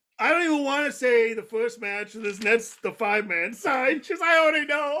 I don't even want to say the first match of this next the 5-man side because I already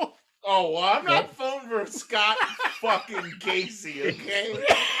know. Oh, well, I'm not voting for Scott fucking Casey, okay?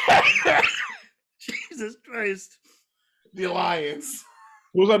 Jesus Christ. The Alliance.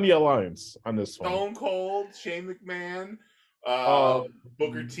 Who's on the Alliance on this one? Stone Cold, Shane McMahon,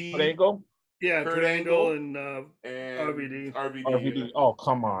 Booker T. Kurt Angle? Yeah, Kurt Angle and RVD. RVD. Oh,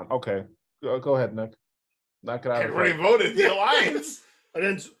 come on. Okay. Go ahead, Nick. Knock it out. Everybody voted the Alliance.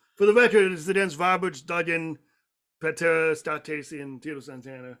 Against, for the record, it's against Varbage, Duggan, Patera, Scott Casey, and Tito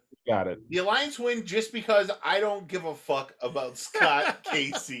Santana. Got it. The Alliance win just because I don't give a fuck about Scott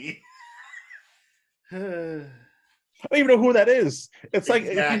Casey. I don't even know who that is. It's like,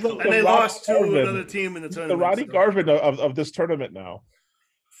 exactly. And they lost to another team in the tournament. The Ronnie Garvin of this tournament now.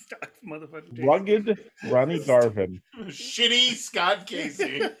 Motherfucking Rugged Ronnie Garvin. Shitty Scott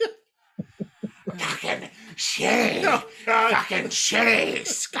Casey. Fucking shitty. Fucking shitty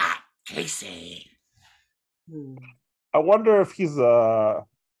Scott Casey. I wonder if he's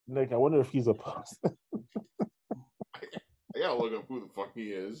Nick, I wonder if he's a I gotta look up who the fuck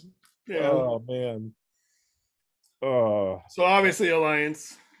he is. Yeah. Oh man. Oh. So obviously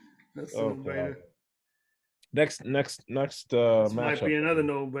Alliance. That's no brainer. Next this matchup might be another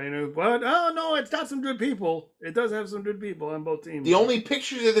no-brainer, but oh no, it's got some good people. It does have some good people on both teams. The only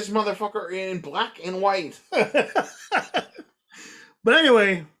pictures of this motherfucker are in black and white. But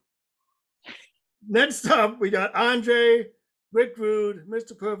anyway, next up we got Andre, Rick Rude,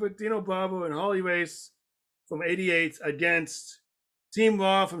 Mr. Perfect, Dino Bravo, and Holly Race from '88 against Team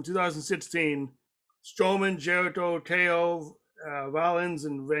Raw from 2016. Strowman, Jericho, KO, Rollins,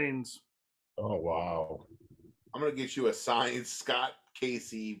 and Reigns. Oh wow. I'm gonna get you a signed Scott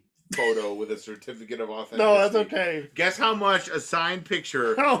Casey photo with a certificate of authenticity. No, that's okay. Guess how much a signed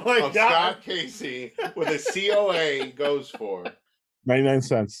picture of God. Scott Casey with a COA goes for? 99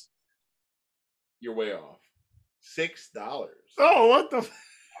 cents. You're way off. $6. Oh, what the?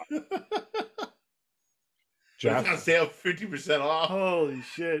 It's on sale 50% off. Holy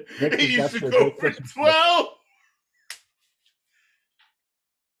shit! It used to go for 12.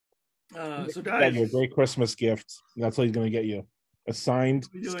 So guys, a great Christmas gift. That's what he's gonna get you. A signed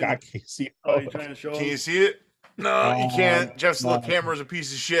Scott Casey. Oh, you trying to show Can him? you see it? No, you can't. Jeff's little camera's a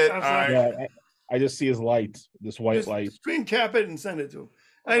piece of shit. All right. Yeah, I just see his light, this white Just light. screen cap it and send it to him.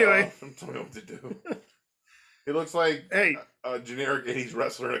 Anyway, tell me what to do. It looks like a generic 80s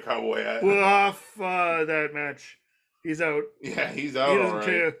wrestler in a cowboy hat. We're off that match. He's out. Yeah, he's out. He doesn't all right.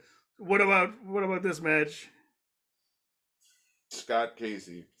 care. What about this match? Scott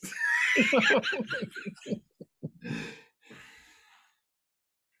Casey.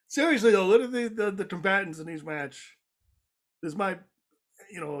 Seriously though, look at the combatants in these match. This might,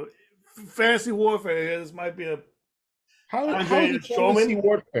 fantasy warfare here. This might be a How is it Strowman? fantasy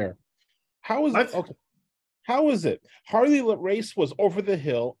warfare? How is it? Okay. How is it? Harley Race was over the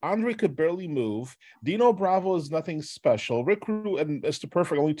hill. Andre could barely move. Dino Bravo is nothing special. Rick Rude and Mr.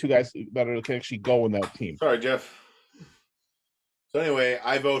 Perfect, only two guys that can actually go in that team. Sorry, Jeff. So anyway,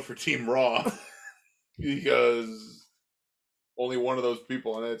 I vote for Team Raw because only one of those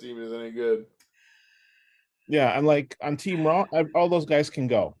people on that team is any good. Yeah, and like on Team Raw, all those guys can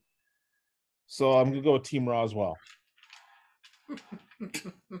go. So I'm gonna go with Team Raw as well.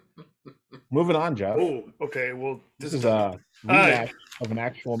 Moving on, Jeff. Oh, okay. Well, this is a rematch of an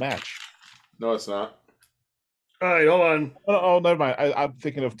actual match. No, it's not. All right, hold on. Oh, never mind. I'm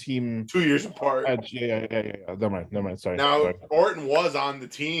thinking of Team 2 years apart. Yeah. Never mind. Sorry. Now, Sorry. Orton was on the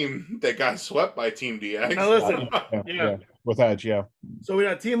team that got swept by Team DX. Now listen. Yeah. With Edge, yeah. So we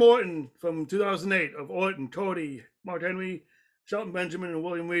got Team Orton from 2008 of Orton, Cody, Mark Henry, Shelton Benjamin, and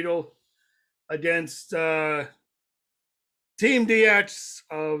William Regal against Team DX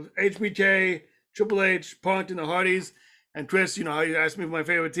of HBK, Triple H, Punk, and the Hardys. And Kris, you know how you asked me for my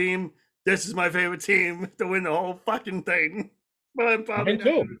favorite team? This is my favorite team to win the whole fucking thing. But I'm probably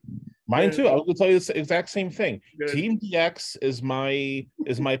Mine too. I was going to tell you the exact same thing. Good. Team DX is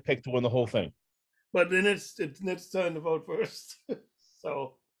my pick to win the whole thing. But then it's time to vote first.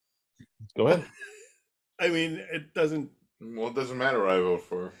 So go ahead. I mean, it doesn't. Well, it doesn't matter what I vote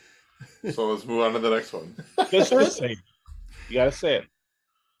for. So let's move on to the next one. Just say it. You gotta say it.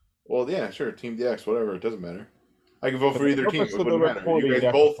 Well, yeah, sure. Team DX, whatever. It doesn't matter. I can vote for either team. It wouldn't matter. recording, You you guys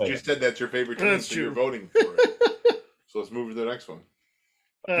have to both say just said that's your favorite team, That's so true. you're voting for it. So let's move to the next one.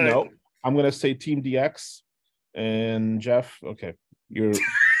 No, I'm gonna say Team DX, and Jeff. Okay, you're.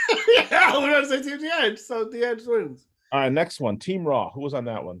 Yeah, we're gonna say Team DX, so DX wins. All right, next one. Team Raw. Who was on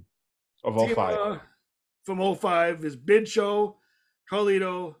that one? Of all Team, five. From 05 is Big Show,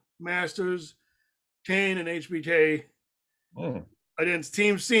 Carlito, Masters, Kane, and HBK against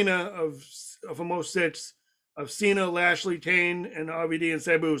Team Cena from 06 of Cena, Lashley, Kane, and RVD and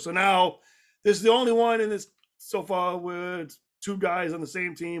Sabu. So now this is the only one in this so far where it's two guys on the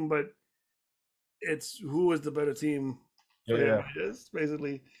same team, but it's who is the better team. Yeah. Yes,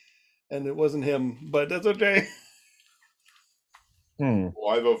 basically. And it wasn't him, but that's okay. Well,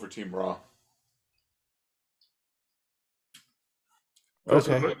 I vote for Team Raw.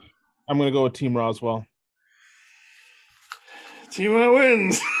 Okay. I'm gonna go with Team Raw as well. Team Raw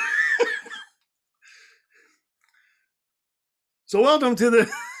wins. So welcome to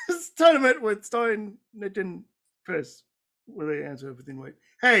the tournament with starring Nick and Kris, where they answer everything right.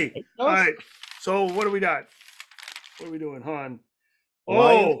 Hey, all right. So what do we got? What are we doing, Han?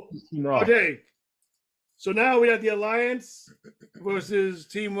 Oh, okay. So now we got the Alliance versus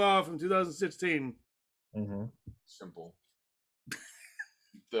Team Raw from 2016. Simple.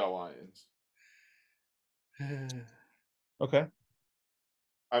 The Alliance. Okay.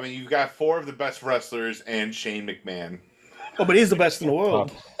 I mean, you've got 4 of the best wrestlers and Shane McMahon. Oh, but he's the best in the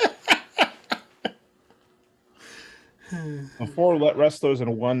world. 4 wrestlers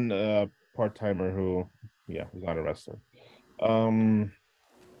and 1 part-timer who, who's not a wrestler.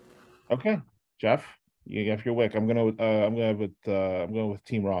 Okay, Jeff, you have your wick. I'm going with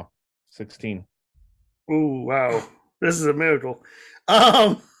Team Raw, 16. Ooh, wow, this is a miracle.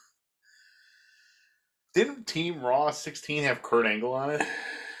 Didn't Team Raw 16 have Kurt Angle on it? Is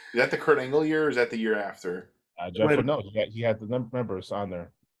that the Kurt Angle year, or is that the year after? Jeff would know. He had the members on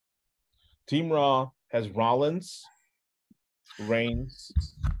there. Team Raw has Rollins, Reigns,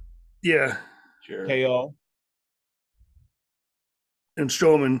 KO, and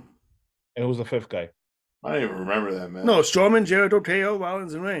Strowman. And who was the 5th guy? I don't even remember that match. No, Strowman, Jericho, KO,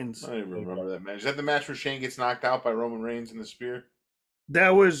 Rollins, and Reigns. I don't even remember that match. Is that the match where Shane gets knocked out by Roman Reigns in the spear?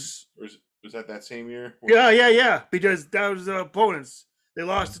 That was. Or was that same year? Yeah. Because that was the opponents. They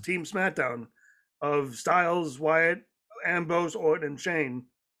lost to Team SmackDown of Styles, Wyatt, Ambrose, Orton, and Shane.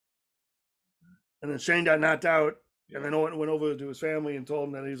 And then Shane got knocked out, and then Orton went over to his family and told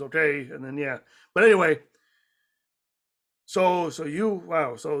him that he's okay. And then but anyway. So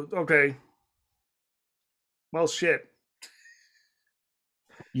okay. Well, shit.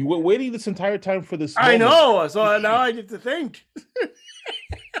 You were waiting this entire time for this. I know. So now I get to think.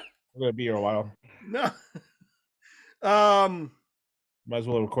 We're gonna be here a while. No. Might as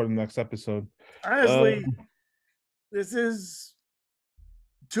well record the next episode. Honestly, this is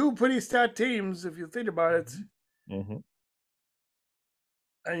 2 pretty stacked teams if you think about it. And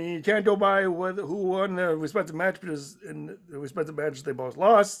you can't go by who won their respective match because in the respective matches they both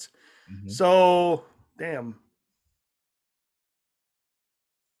lost. So, damn.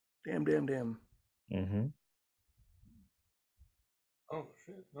 Damn. Oh,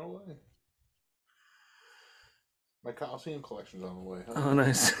 shit. No way. My Coliseum collection's on the way. Huh? Oh,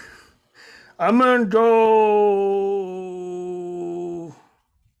 nice. I'm going to go...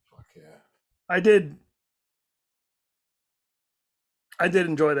 Fuck yeah. I did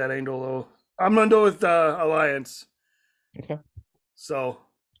enjoy that angle, though. I'm going to go with Alliance. Okay. So...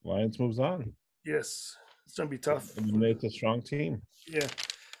 Alliance moves on. Yes. It's going to be tough. It's a strong team. Yeah.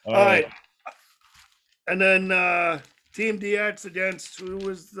 All right. And then Team DX against who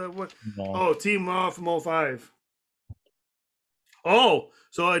was the what? No. Oh, Team Raw from 05. Oh,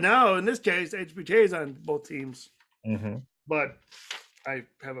 so now in this case, HBK is on both teams. But I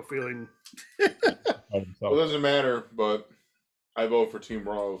have a feeling. Well, it doesn't matter, but I vote for Team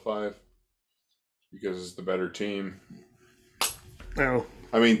Raw 05 because it's the better team. No.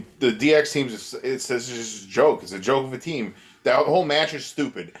 I mean, the DX teams, it's just a joke. It's a joke of a team. That whole match is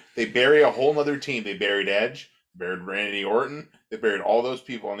stupid. They bury a whole other team. They buried Edge, buried Randy Orton. They buried all those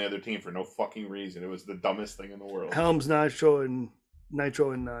people on the other team for no fucking reason. It was the dumbest thing in the world. Helms, Nitro, and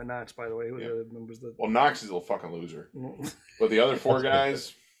Knox, by the way. Well, Knox is a fucking loser. But the other four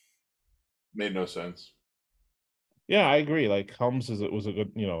guys made no sense. Yeah, I agree. Like Helms was a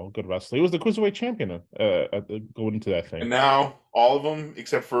good, good wrestler. He was the cruiserweight champion going into that thing. And now all of them,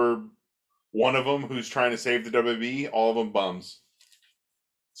 except for one of them who's trying to save the WWE, all of them bums.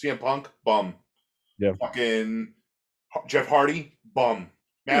 CM Punk, bum. Yeah. Fucking Jeff Hardy, bum.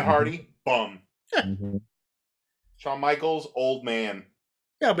 Matt Hardy, bum. Mm-hmm. Shawn Michaels, old man.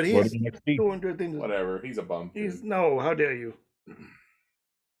 Yeah, but he's doing good things. Whatever, he's a bum. How dare you?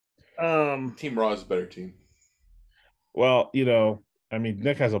 Team Raw is a better team. Well,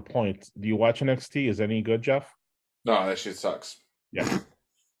 Nick has a point. Do you watch NXT? Is any good, Jeff? No, that shit sucks. Yeah.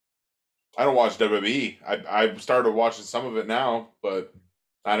 I don't watch WWE. I started watching some of it now, but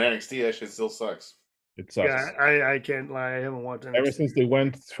on NXT, that shit still sucks. It sucks. Yeah, I can't lie. I haven't watched NXT. Ever since they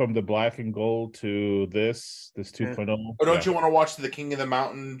went from the black and gold to this 2.0. Oh, don't you want to watch the King of the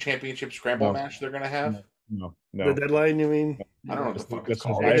Mountain Championship Scramble match they're going to have? No. The Deadline, you mean? I don't know what the fuck it's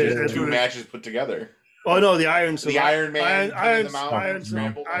called. It's two matches put together. Oh no, the Iron Survivor. The Iron Man, Iron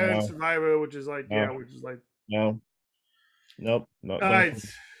Survivor, which is like no. Nope. All right.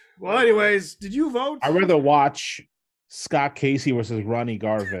 Well, anyways, did you vote? I'd rather watch Scott Casey versus Ronnie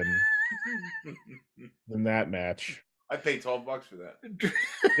Garvin than that match. I paid $12 for that.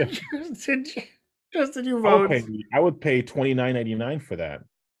 Did you vote? I would pay $29.99 for that.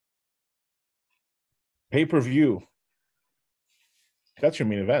 Pay-per-view. That's your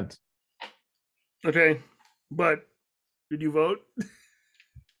main event. Okay, but did you vote?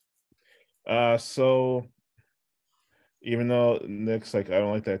 So even though Nick's like, I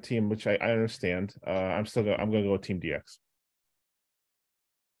don't like that team, which I understand, I'm gonna go with Team DX.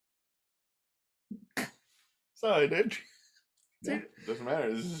 Sorry, dude. Yeah, doesn't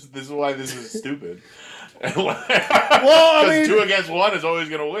matter. This is why this is stupid. Well, I mean, 2 against 1 is always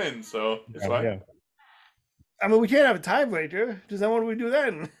gonna win, so it's fine. Yeah. I mean, we can't have a tiebreaker. Just what do we do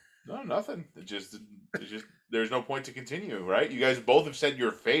then? No, nothing. It's just there's no point to continue, right? You guys both have said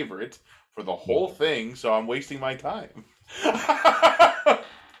your favorite for the whole thing, so I'm wasting my time. All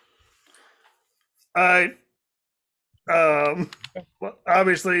right. Well,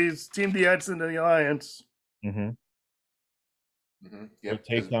 obviously, it's Team DX and the Alliance. Mm-hmm. Mm-hmm.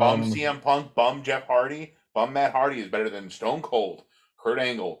 Yep. Bum CM Punk, bum Jeff Hardy, bum Matt Hardy is better than Stone Cold, Kurt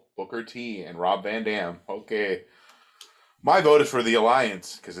Angle, Booker T, and Rob Van Dam. Okay. My vote is for the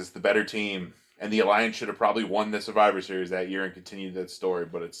Alliance because it's the better team. And the Alliance should have probably won the Survivor Series that year and continued that story,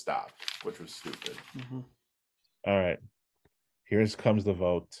 but it stopped, which was stupid. Mm-hmm. All right. Here comes the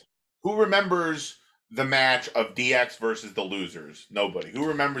vote. Who remembers the match of DX versus the Losers? Nobody. Who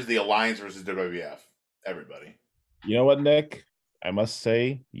remembers the Alliance versus WWF? Everybody. You know what, Nick? I must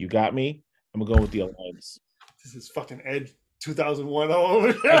say, you got me. I'm going to go with the Alliance. This is fucking Edge 2001 all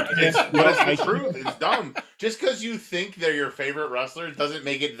over there. But it's the truth. It's dumb. Just because you think they're your favorite wrestler doesn't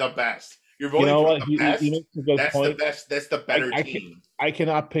make it the best. You're voting for the best. That's the best. That's the better team. I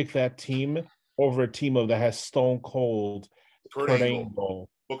cannot pick that team over a team that has Stone Cold, Kurt Angle,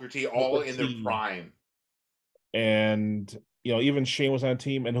 Booker T, all in their prime. And even Shane was on a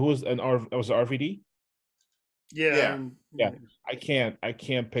team. And who was was it RVD? Yeah. I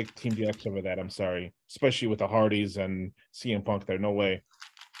can't pick Team DX over that. I'm sorry, especially with the Hardys and CM Punk there. No way.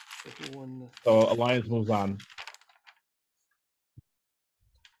 So Alliance moves on.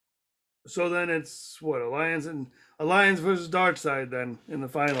 So then it's what Alliance versus Dark Side then in the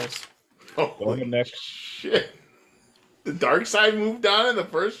finals. Oh next shit! The Dark Side moved on in the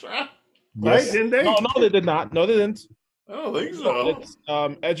first round, right? Didn't they? No, they did not. No, they didn't. I don't think so. It's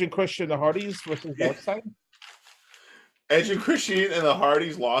Edge and Christian, the Hardys versus Dark Side. Edge and Christian and the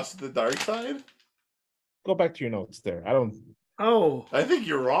Hardys lost to the Dark Side? Go back to your notes there. I don't. Oh. I think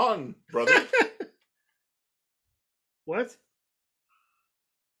you're wrong, brother. What?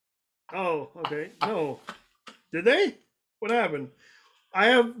 Oh, okay. No. Did they? What happened?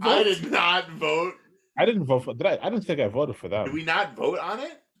 I did not vote. I didn't vote for. Did I? I didn't think I voted for that. Did we not vote on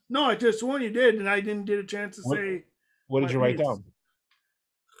it? No, I just sworn you did, and I didn't get a chance to say. What did you write down?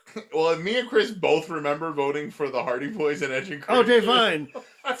 Well, me and Kris both remember voting for the Hardy Boys and Edge and Christian. Okay, fine.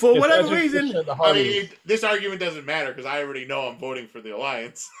 For whatever reason, I mean, this argument doesn't matter because I already know I'm voting for the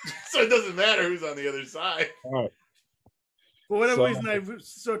Alliance, so it doesn't matter who's on the other side. All right. For whatever reason, I've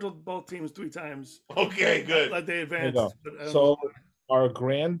circled both teams 3 times. Okay, good. Like they advanced. But so our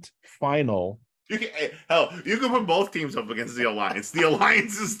grand final. You can put both teams up against the Alliance. The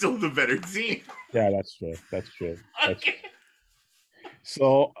Alliance is still the better team. Yeah, that's true. Okay.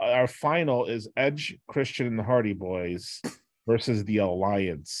 So our final is Edge, Christian, and the Hardy Boys versus the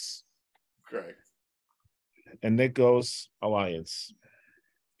Alliance. Correct. And Nick goes Alliance.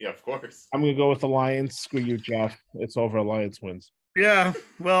 Yeah, of course. I'm gonna go with Alliance. Screw you, Jeff. It's over. Alliance wins. Yeah.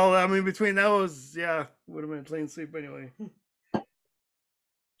 Well, I mean, between those, would have been a clean sweep anyway.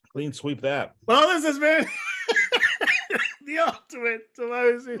 Clean sweep that. Well, this has been the ultimate.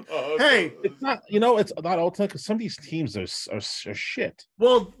 Hey, it's not. It's not ultimate because some of these teams are shit.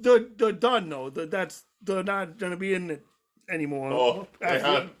 Well, they're done though. They're not gonna be in it anymore. Oh,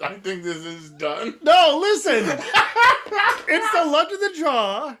 I think this is done. No, listen. It's the luck of the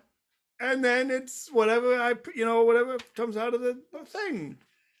draw, and then it's whatever comes out of the thing.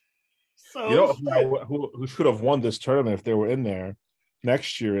 So who should have won this tournament if they were in there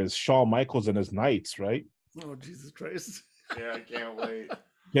next year is Shawn Michaels and his Knights, right? Oh, Jesus Christ. Yeah, I can't wait.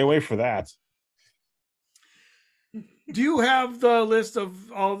 Can't wait for that. Do you have the list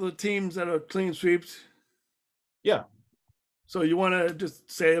of all the teams that are clean sweeps? Yeah. So you want to just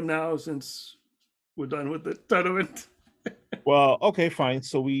say them now since we're done with the tournament? Well, okay, fine.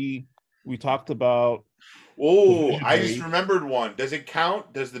 So we talked about. Oh, I just remembered one. Does it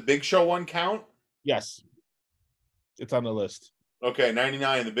count? Does the Big Show one count? Yes. It's on the list. Okay,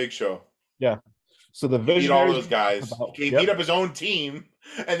 99, the Big Show. Yeah. So the Visionaries beat all those guys. He beat up his own team,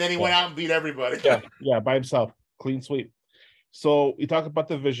 and then he went out and beat everybody. Yeah, by himself. Clean sweep. So we talked about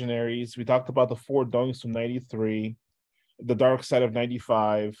the Visionaries. We talked about the 4 Dunks from 93, the Dark Side of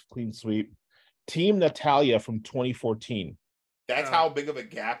 95, clean sweep. Team Natalia from 2014. That's how big of a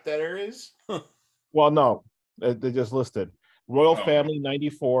gap there is? Well, no. They just listed. Royal Family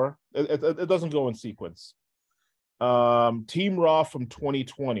 94. It doesn't go in sequence. Team Raw from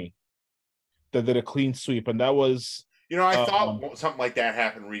 2020 that did a clean sweep, and that was I thought something like that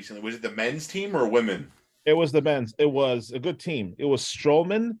happened recently. Was it the men's team or women? It was the men's. It was a good team. It was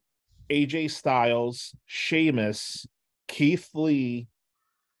Strowman, AJ Styles, Sheamus, Keith Lee,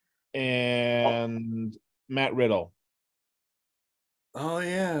 and Matt Riddle. Oh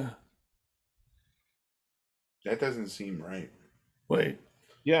yeah. That doesn't seem right. Wait.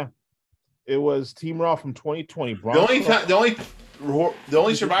 Yeah. It was Team Raw from 2020. The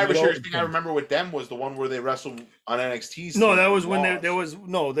only Survivor Series thing I remember with them was the one where they wrestled on NXT. No, that was when they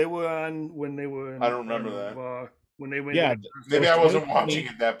were on when they were. I don't remember that. When they went. Yeah, maybe I wasn't watching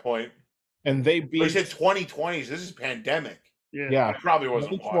at that point. And they beat. But he said 2020. So this is pandemic. Yeah, I probably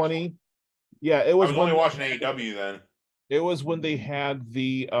wasn't 2020. Watching. Yeah, it was. I was only watching AEW then. It was when they had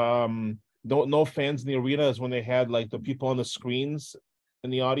the no fans in the arena. Is when they had like the people on the screens in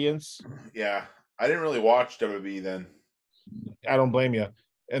the audience. Yeah, I didn't really watch WWE then. I don't blame you.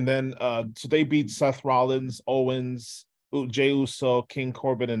 And then so they beat Seth Rollins, Owens, Jey Uso, King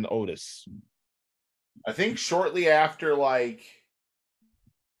Corbin, and Otis. I think shortly after like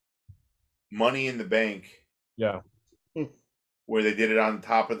Money in the Bank. Yeah. Where they did it on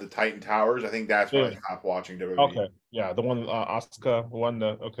top of the Titan Towers. I think that's when I stopped watching WWE. Okay. Yeah, the one Asuka won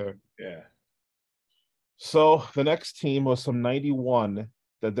okay. Yeah. So the next team was some 91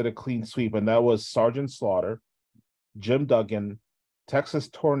 that did a clean sweep, and that was Sergeant Slaughter, Jim Duggan, Texas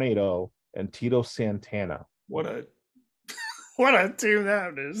Tornado, and Tito Santana. What a team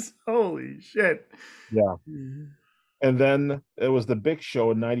that is. Holy shit. Yeah. And then it was the Big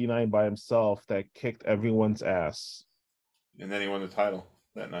Show in 99 by himself that kicked everyone's ass. And then he won the title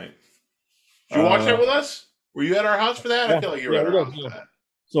that night. Did you watch that with us? Were you at our house for that? Yeah, I feel like you were at our house for that.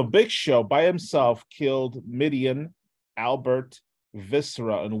 So Big Show by himself killed Midian, Albert,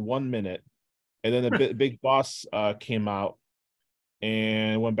 Viscera in 1 minute. And then the big boss came out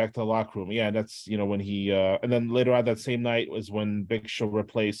and went back to the locker room. Yeah, that's when he and then later on that same night was when Big Show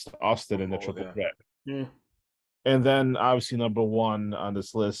replaced Austin in the triple threat. Yeah. And then obviously number 1 on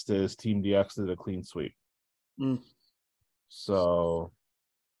this list is Team DX did a clean sweep. So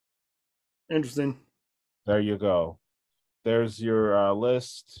interesting. There you go. There's your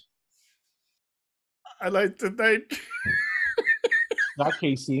list. I'd like to thank Not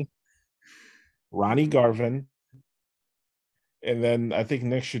Casey. Ronnie Garvin. And then I think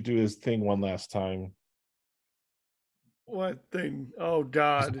Nick should do his thing one last time. What thing? Oh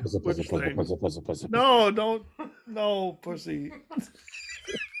God. Pussy. No, don't. No, pussy.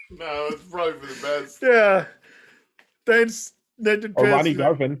 No, it's probably for the best. Yeah. Thanks, Nick and Kris. Ronnie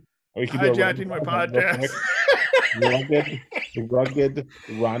Garvin. Hijacking my podcast. Rugged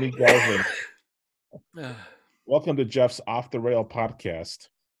Ronnie Garvin. Welcome to Jeff's Off the Rail podcast.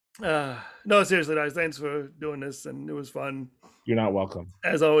 No, seriously, guys, thanks for doing this, and it was fun. You're not welcome.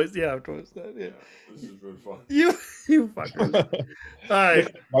 As always, yeah, of course. Yeah. This is really fun. You fuckers. All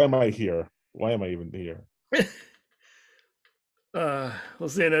right. Why am I here? Why am I even here? We'll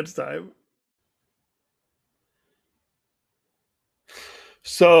see you next time.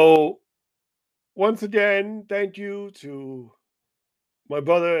 So, once again, thank you to my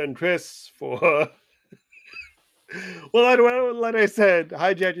brother and Kris for, like I said,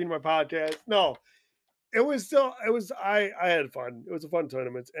 hijacking my podcast. No, I had fun. It was a fun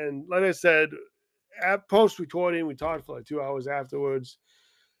tournament. And like I said, at post recording, we talked for like 2 hours afterwards.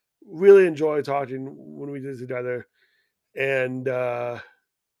 Really enjoyed talking when we did it together. And,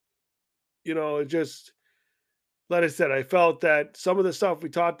 it just, like I said, I felt that some of the stuff we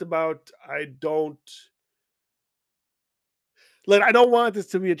talked about, I don't want this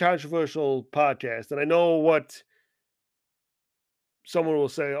to be a controversial podcast. And I know what someone will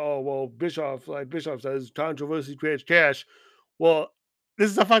say, oh, well, Bischoff says controversy creates cash. Well, this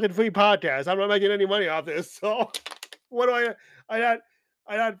is a fucking free podcast. I'm not making any money off this. So what do I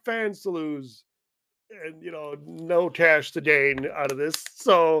had fans to lose and, no cash to gain out of this.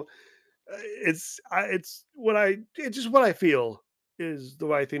 So it's just what I feel is the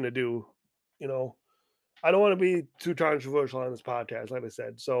right thing to do. I don't want to be too controversial on this podcast, like I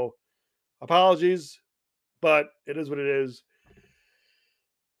said. So apologies, but it is what it is.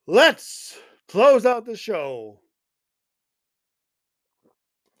 Let's close out the show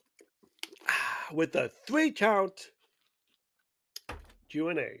with a 3-count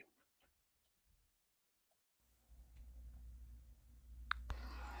Q&A.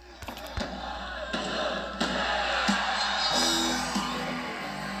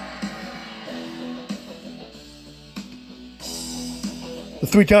 The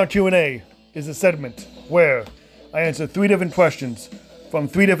 3-count Q&A is a segment where I answer 3 different questions from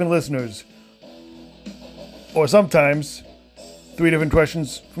 3 different listeners, or sometimes 3 different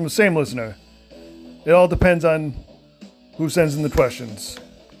questions from the same listener. It all depends on who sends in the questions.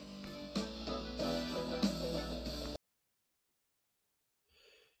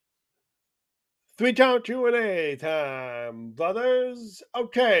 Three-count Q&A time, brothers.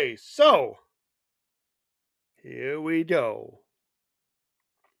 Okay, so here we go.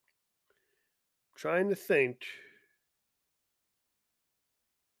 Trying to think.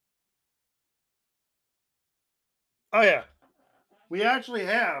 Oh, yeah. We actually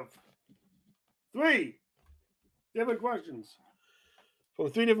have 3 different questions from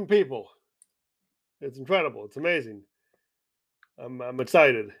 3 different people. It's incredible. It's amazing. I'm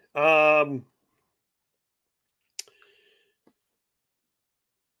excited. Friend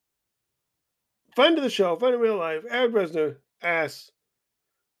of the show, friend of real life, Eric Bresner asks,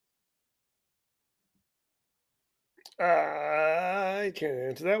 I can't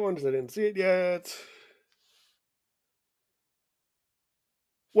answer that one because I didn't see it yet.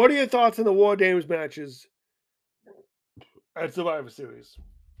 What are your thoughts on the War Games matches at Survivor Series?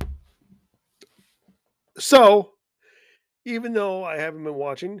 So, even though I haven't been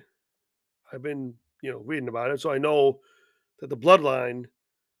watching, I've been, reading about it. So I know that the Bloodline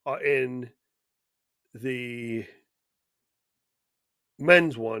are in the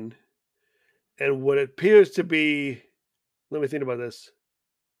men's one. And what it appears to be, let me think about this.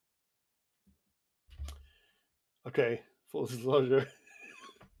 Okay, full disclosure.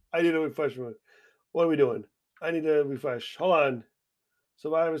 I need to refresh. What are we doing? I need to refresh. Hold on.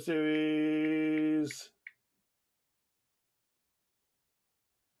 Survivor Series.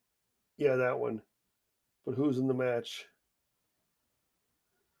 Yeah, that one. But who's in the match?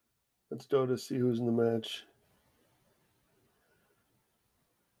 Let's go to see who's in the match.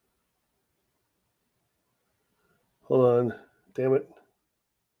 Hold on. Damn it.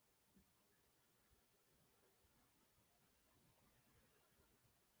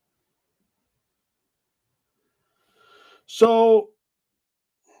 So,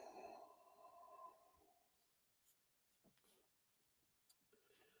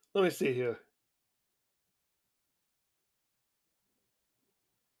 let me see here.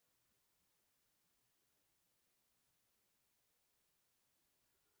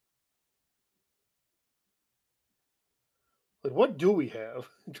 Like, what do we have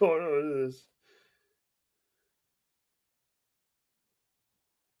going on in this?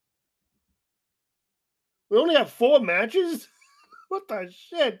 We only have 4 matches? What the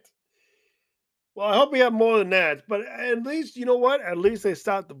shit? Well, I hope we have more than that. But at least, you know what? At least they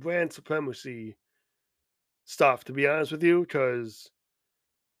stopped the brand supremacy stuff, to be honest with you, because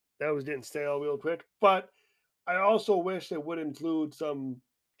that was getting stale real quick. But I also wish they would include some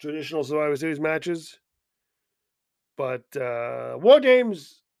traditional Survivor Series matches. But War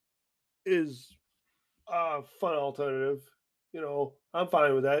Games is a fun alternative. I'm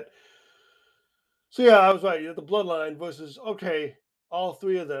fine with that. So yeah, I was right. The Bloodline versus all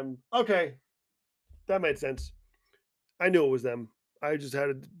three of them. Okay, that made sense. I knew it was them. I just had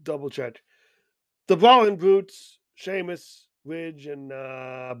to double check. The Brawling Brutes, Sheamus, Ridge, and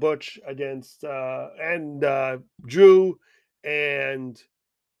Butch against and Drew and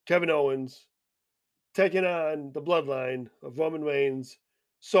Kevin Owens taking on the Bloodline of Roman Reigns,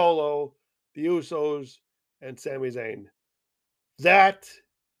 Solo, the Usos, and Sami Zayn. That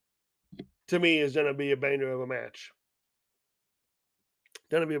to me is going to be a banger of a match.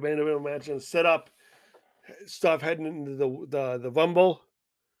 Going to be a banger of a match and set up stuff heading into the Rumble.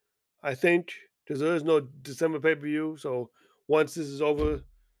 I think because there is no December pay per view, so once this is over,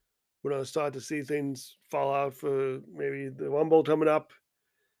 we're gonna start to see things fall out for maybe the Rumble coming up.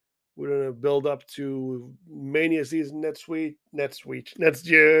 We're gonna build up to Mania season next year.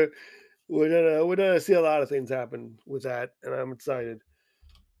 We're gonna see a lot of things happen with that, and I'm excited.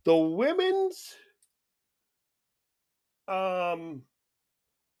 The women's, you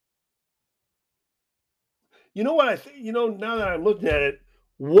know what I think? Now that I'm looking at it,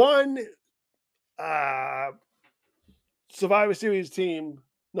 one uh Survivor Series team,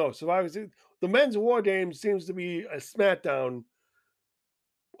 no Survivor Series, the men's War Games seems to be a SmackDown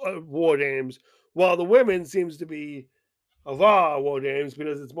War Games, while the women seems to be a Raw War Games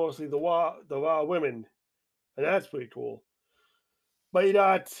because it's mostly the Raw women, and that's pretty cool. But you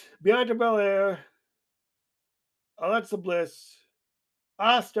got Bianca Belair, Alexa Bliss,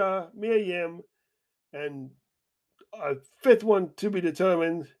 Asuka, Mia Yim, and a fifth one to be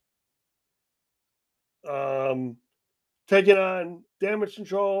determined. Taking on Damage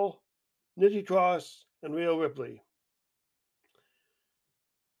Control, Nikki Cross, and Rhea Ripley.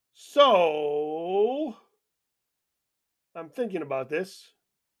 So I'm thinking about this.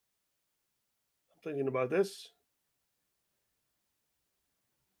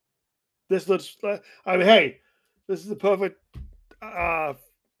 This looks. Hey, this is the perfect. A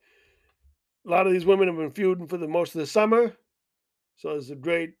lot of these women have been feuding for the most of the summer, so it's a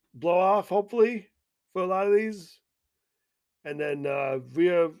great blow off, hopefully, for a lot of these. And then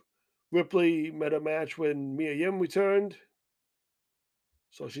Rhea Ripley met a match when Mia Yim returned,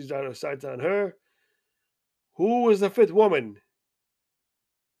 so she's got her sights on her. Who was the fifth woman?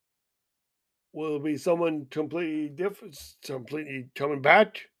 Will it be someone completely different, completely coming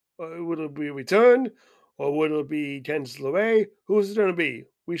back? Or will it be a return? Or will it be Candice LeRae? Who's it going to be?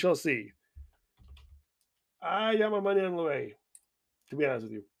 We shall see. I got my money on LeRae, to be honest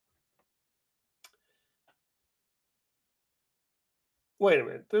with you. Wait a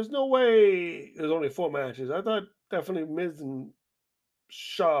minute. There's no way there's only 4 matches. I thought definitely Miz and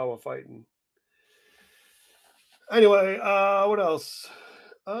Shaw were fighting. Anyway, what else?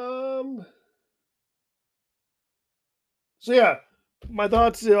 So yeah, my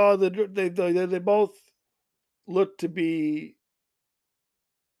thoughts are that they both look to be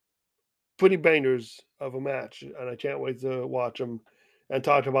pretty bangers of a match, and I can't wait to watch them and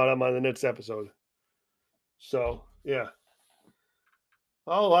talk about them on the next episode. So yeah,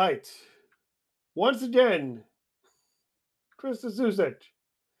 all right. Once again, Kris Kostusik.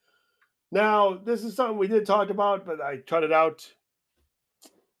 Now this is something we did talk about, but I cut it out.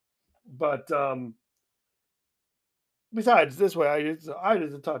 But besides, this way I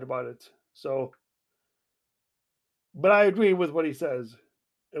just talked about it. So, but I agree with what he says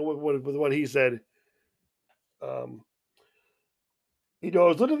and with what he said. He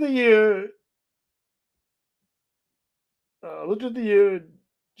goes, look at the year. Look at the year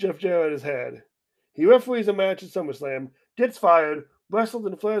Jeff Jarrett has had. He referees a match at SummerSlam, gets fired, wrestled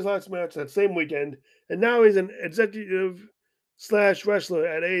in Flair's last match that same weekend, and now he's an executive / wrestler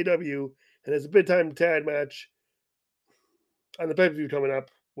at AEW and has a big time tag match on the pay per view coming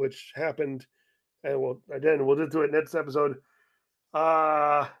up, which happened. And we'll get to it next episode.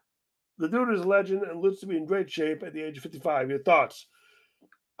 The dude is a legend and looks to be in great shape at the age of 55. Your thoughts?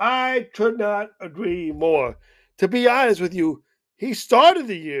 I could not agree more. To be honest with you, he started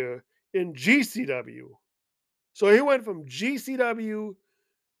the year in GCW. So he went from GCW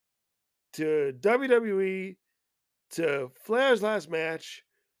to WWE to Flair's last match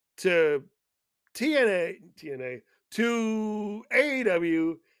to TNA to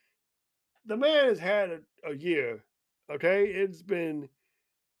AEW. The man has had a year. Okay, it's been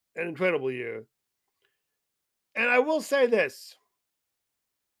an incredible year. And I will say this.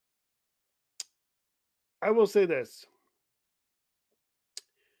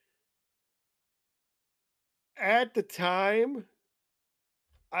 At the time,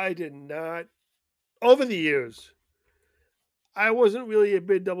 I did not, over the years, I wasn't really a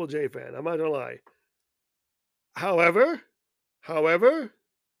big Double J fan. I'm not gonna lie. However,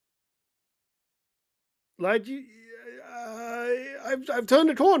 like you, I've turned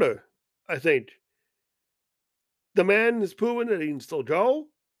a corner. I think the man has proven that he can still go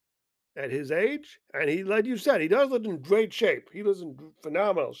at his age, and he, like you said, he does look in great shape. He looks in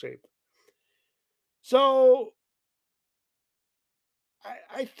phenomenal shape. So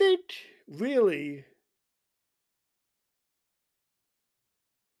I think really,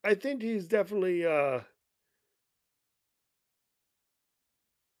 I think he's definitely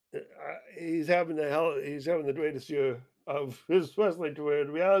he's having the greatest year of his wrestling career.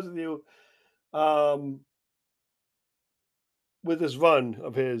 To be honest with you, um, with this run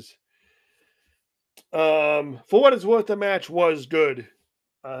of his. For what it's worth, the match was good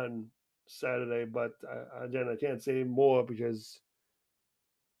on Saturday, but again, I can't say more because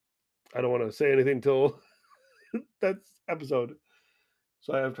I don't want to say anything till that episode.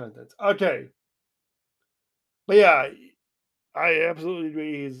 So I have contents. Okay, but yeah, I absolutely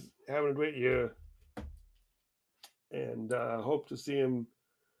agree. He's having a great year, and hope to see him.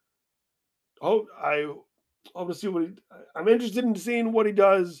 I hope to see what I'm interested in seeing what he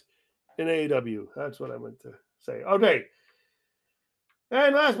does in AEW. That's what I meant to say. Okay,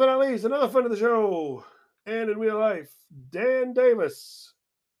 and last but not least, another friend of the show and in real life, Dan Davis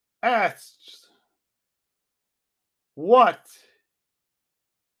asks, "What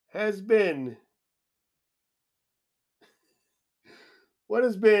has been what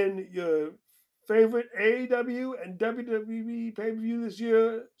has been your favorite AEW and WWE pay per view this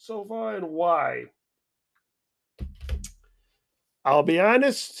year so far, and why?" I'll be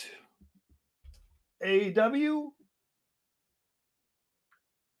honest, AEW.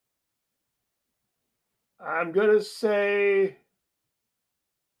 I'm gonna say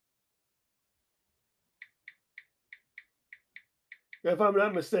if I'm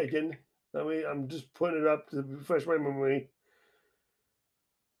not mistaken. I'm just putting it up to refresh my memory.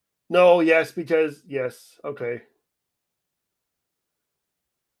 No, yes, because yes, okay.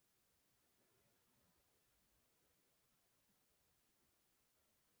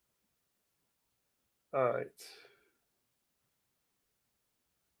 All right.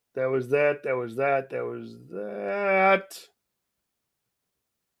 That was that. That was that. That was that.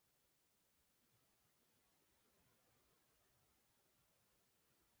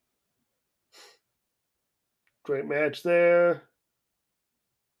 Great match there.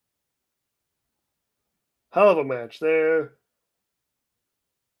 Hell of a match there.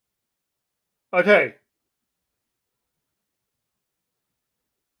 Okay.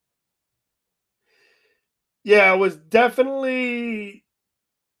 Yeah, it was definitely.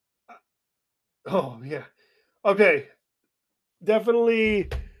 Oh, yeah. Okay. Definitely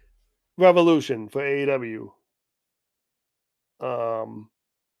Revolution for AEW. Um,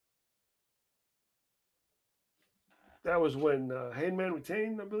 that was when Heyman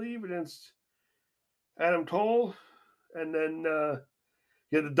retained, I believe, against Adam Cole. And then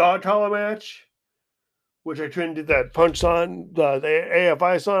you had the dog collar match, which I couldn't get that punch on, the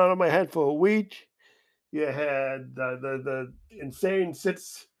AFI song out of my head for a week. You had the insane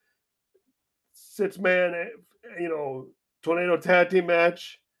six man, tornado tag team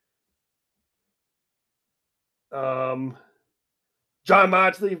match. Um, John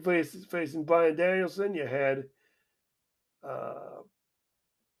Moxley facing Brian Danielson. You had uh,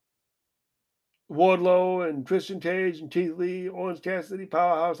 Wardlow and Christian Cage and Keith Lee, Orange Cassidy,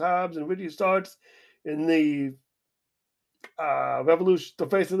 Powerhouse Hobbs, and Ricky Starks in the Revolution, the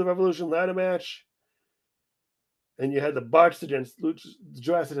Face of the Revolution ladder match. And you had the Bucks against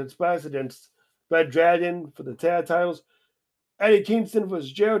Jurassic Express against Red Dragon for the tag titles. Eddie Kingston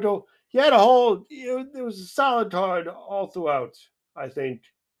versus Jericho. He had a whole. There was a solid card all throughout. I think.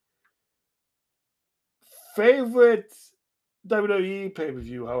 Favorite WWE pay per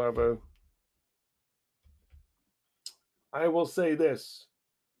view, however, I will say this: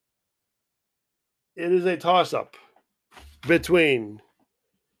 it is a toss up between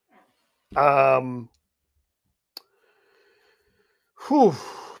um,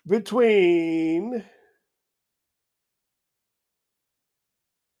 between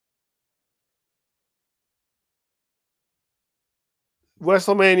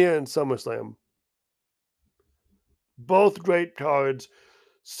WrestleMania and SummerSlam. Both great cards.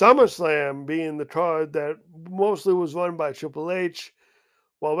 SummerSlam being the card that mostly was run by Triple H,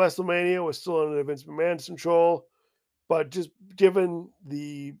 while WrestleMania was still under Vince McMahon's control. But just given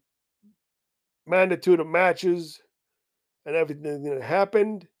the magnitude of matches and everything that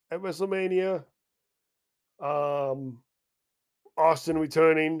happened at WrestleMania, um, Austin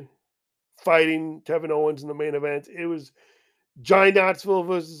returning, fighting Kevin Owens in the main event, it was Johnny Knoxville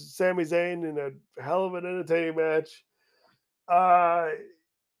versus Sami Zayn in a hell of an entertaining match.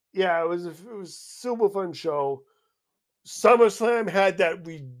 Yeah, it was a super fun show. SummerSlam had that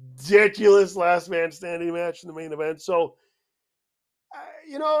ridiculous last man standing match in the main event. So,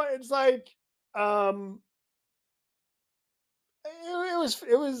 it's like,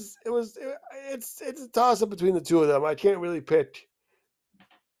 it's a toss up between the two of them. I can't really pick.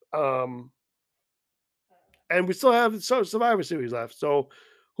 And we still have Survivor Series left, so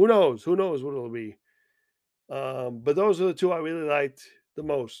who knows? Who knows what it'll be? But those are the two I really liked the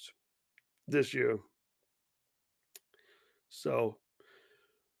most this year. So,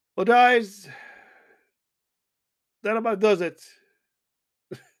 well, guys, that about does it.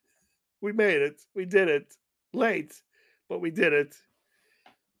 We made it. We did it. Late, but we did it.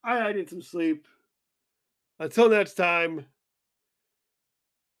 I need some sleep. Until next time,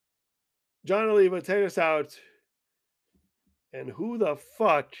 John Oliva, take us out. And who the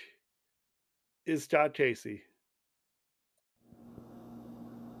fuck is Scott Casey?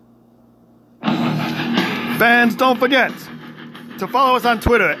 Fans, don't forget to follow us on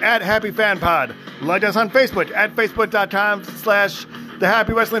Twitter at HappyFanPod. Like us on Facebook at Facebook.com/The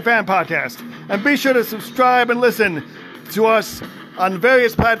Happy Wrestling Fan Podcast. And be sure to subscribe and listen to us on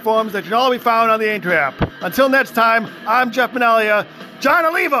various platforms that can all be found on the Anchor app. Until next time, I'm Jeff Minaglia. John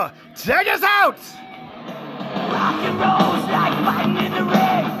Oliva, take us out!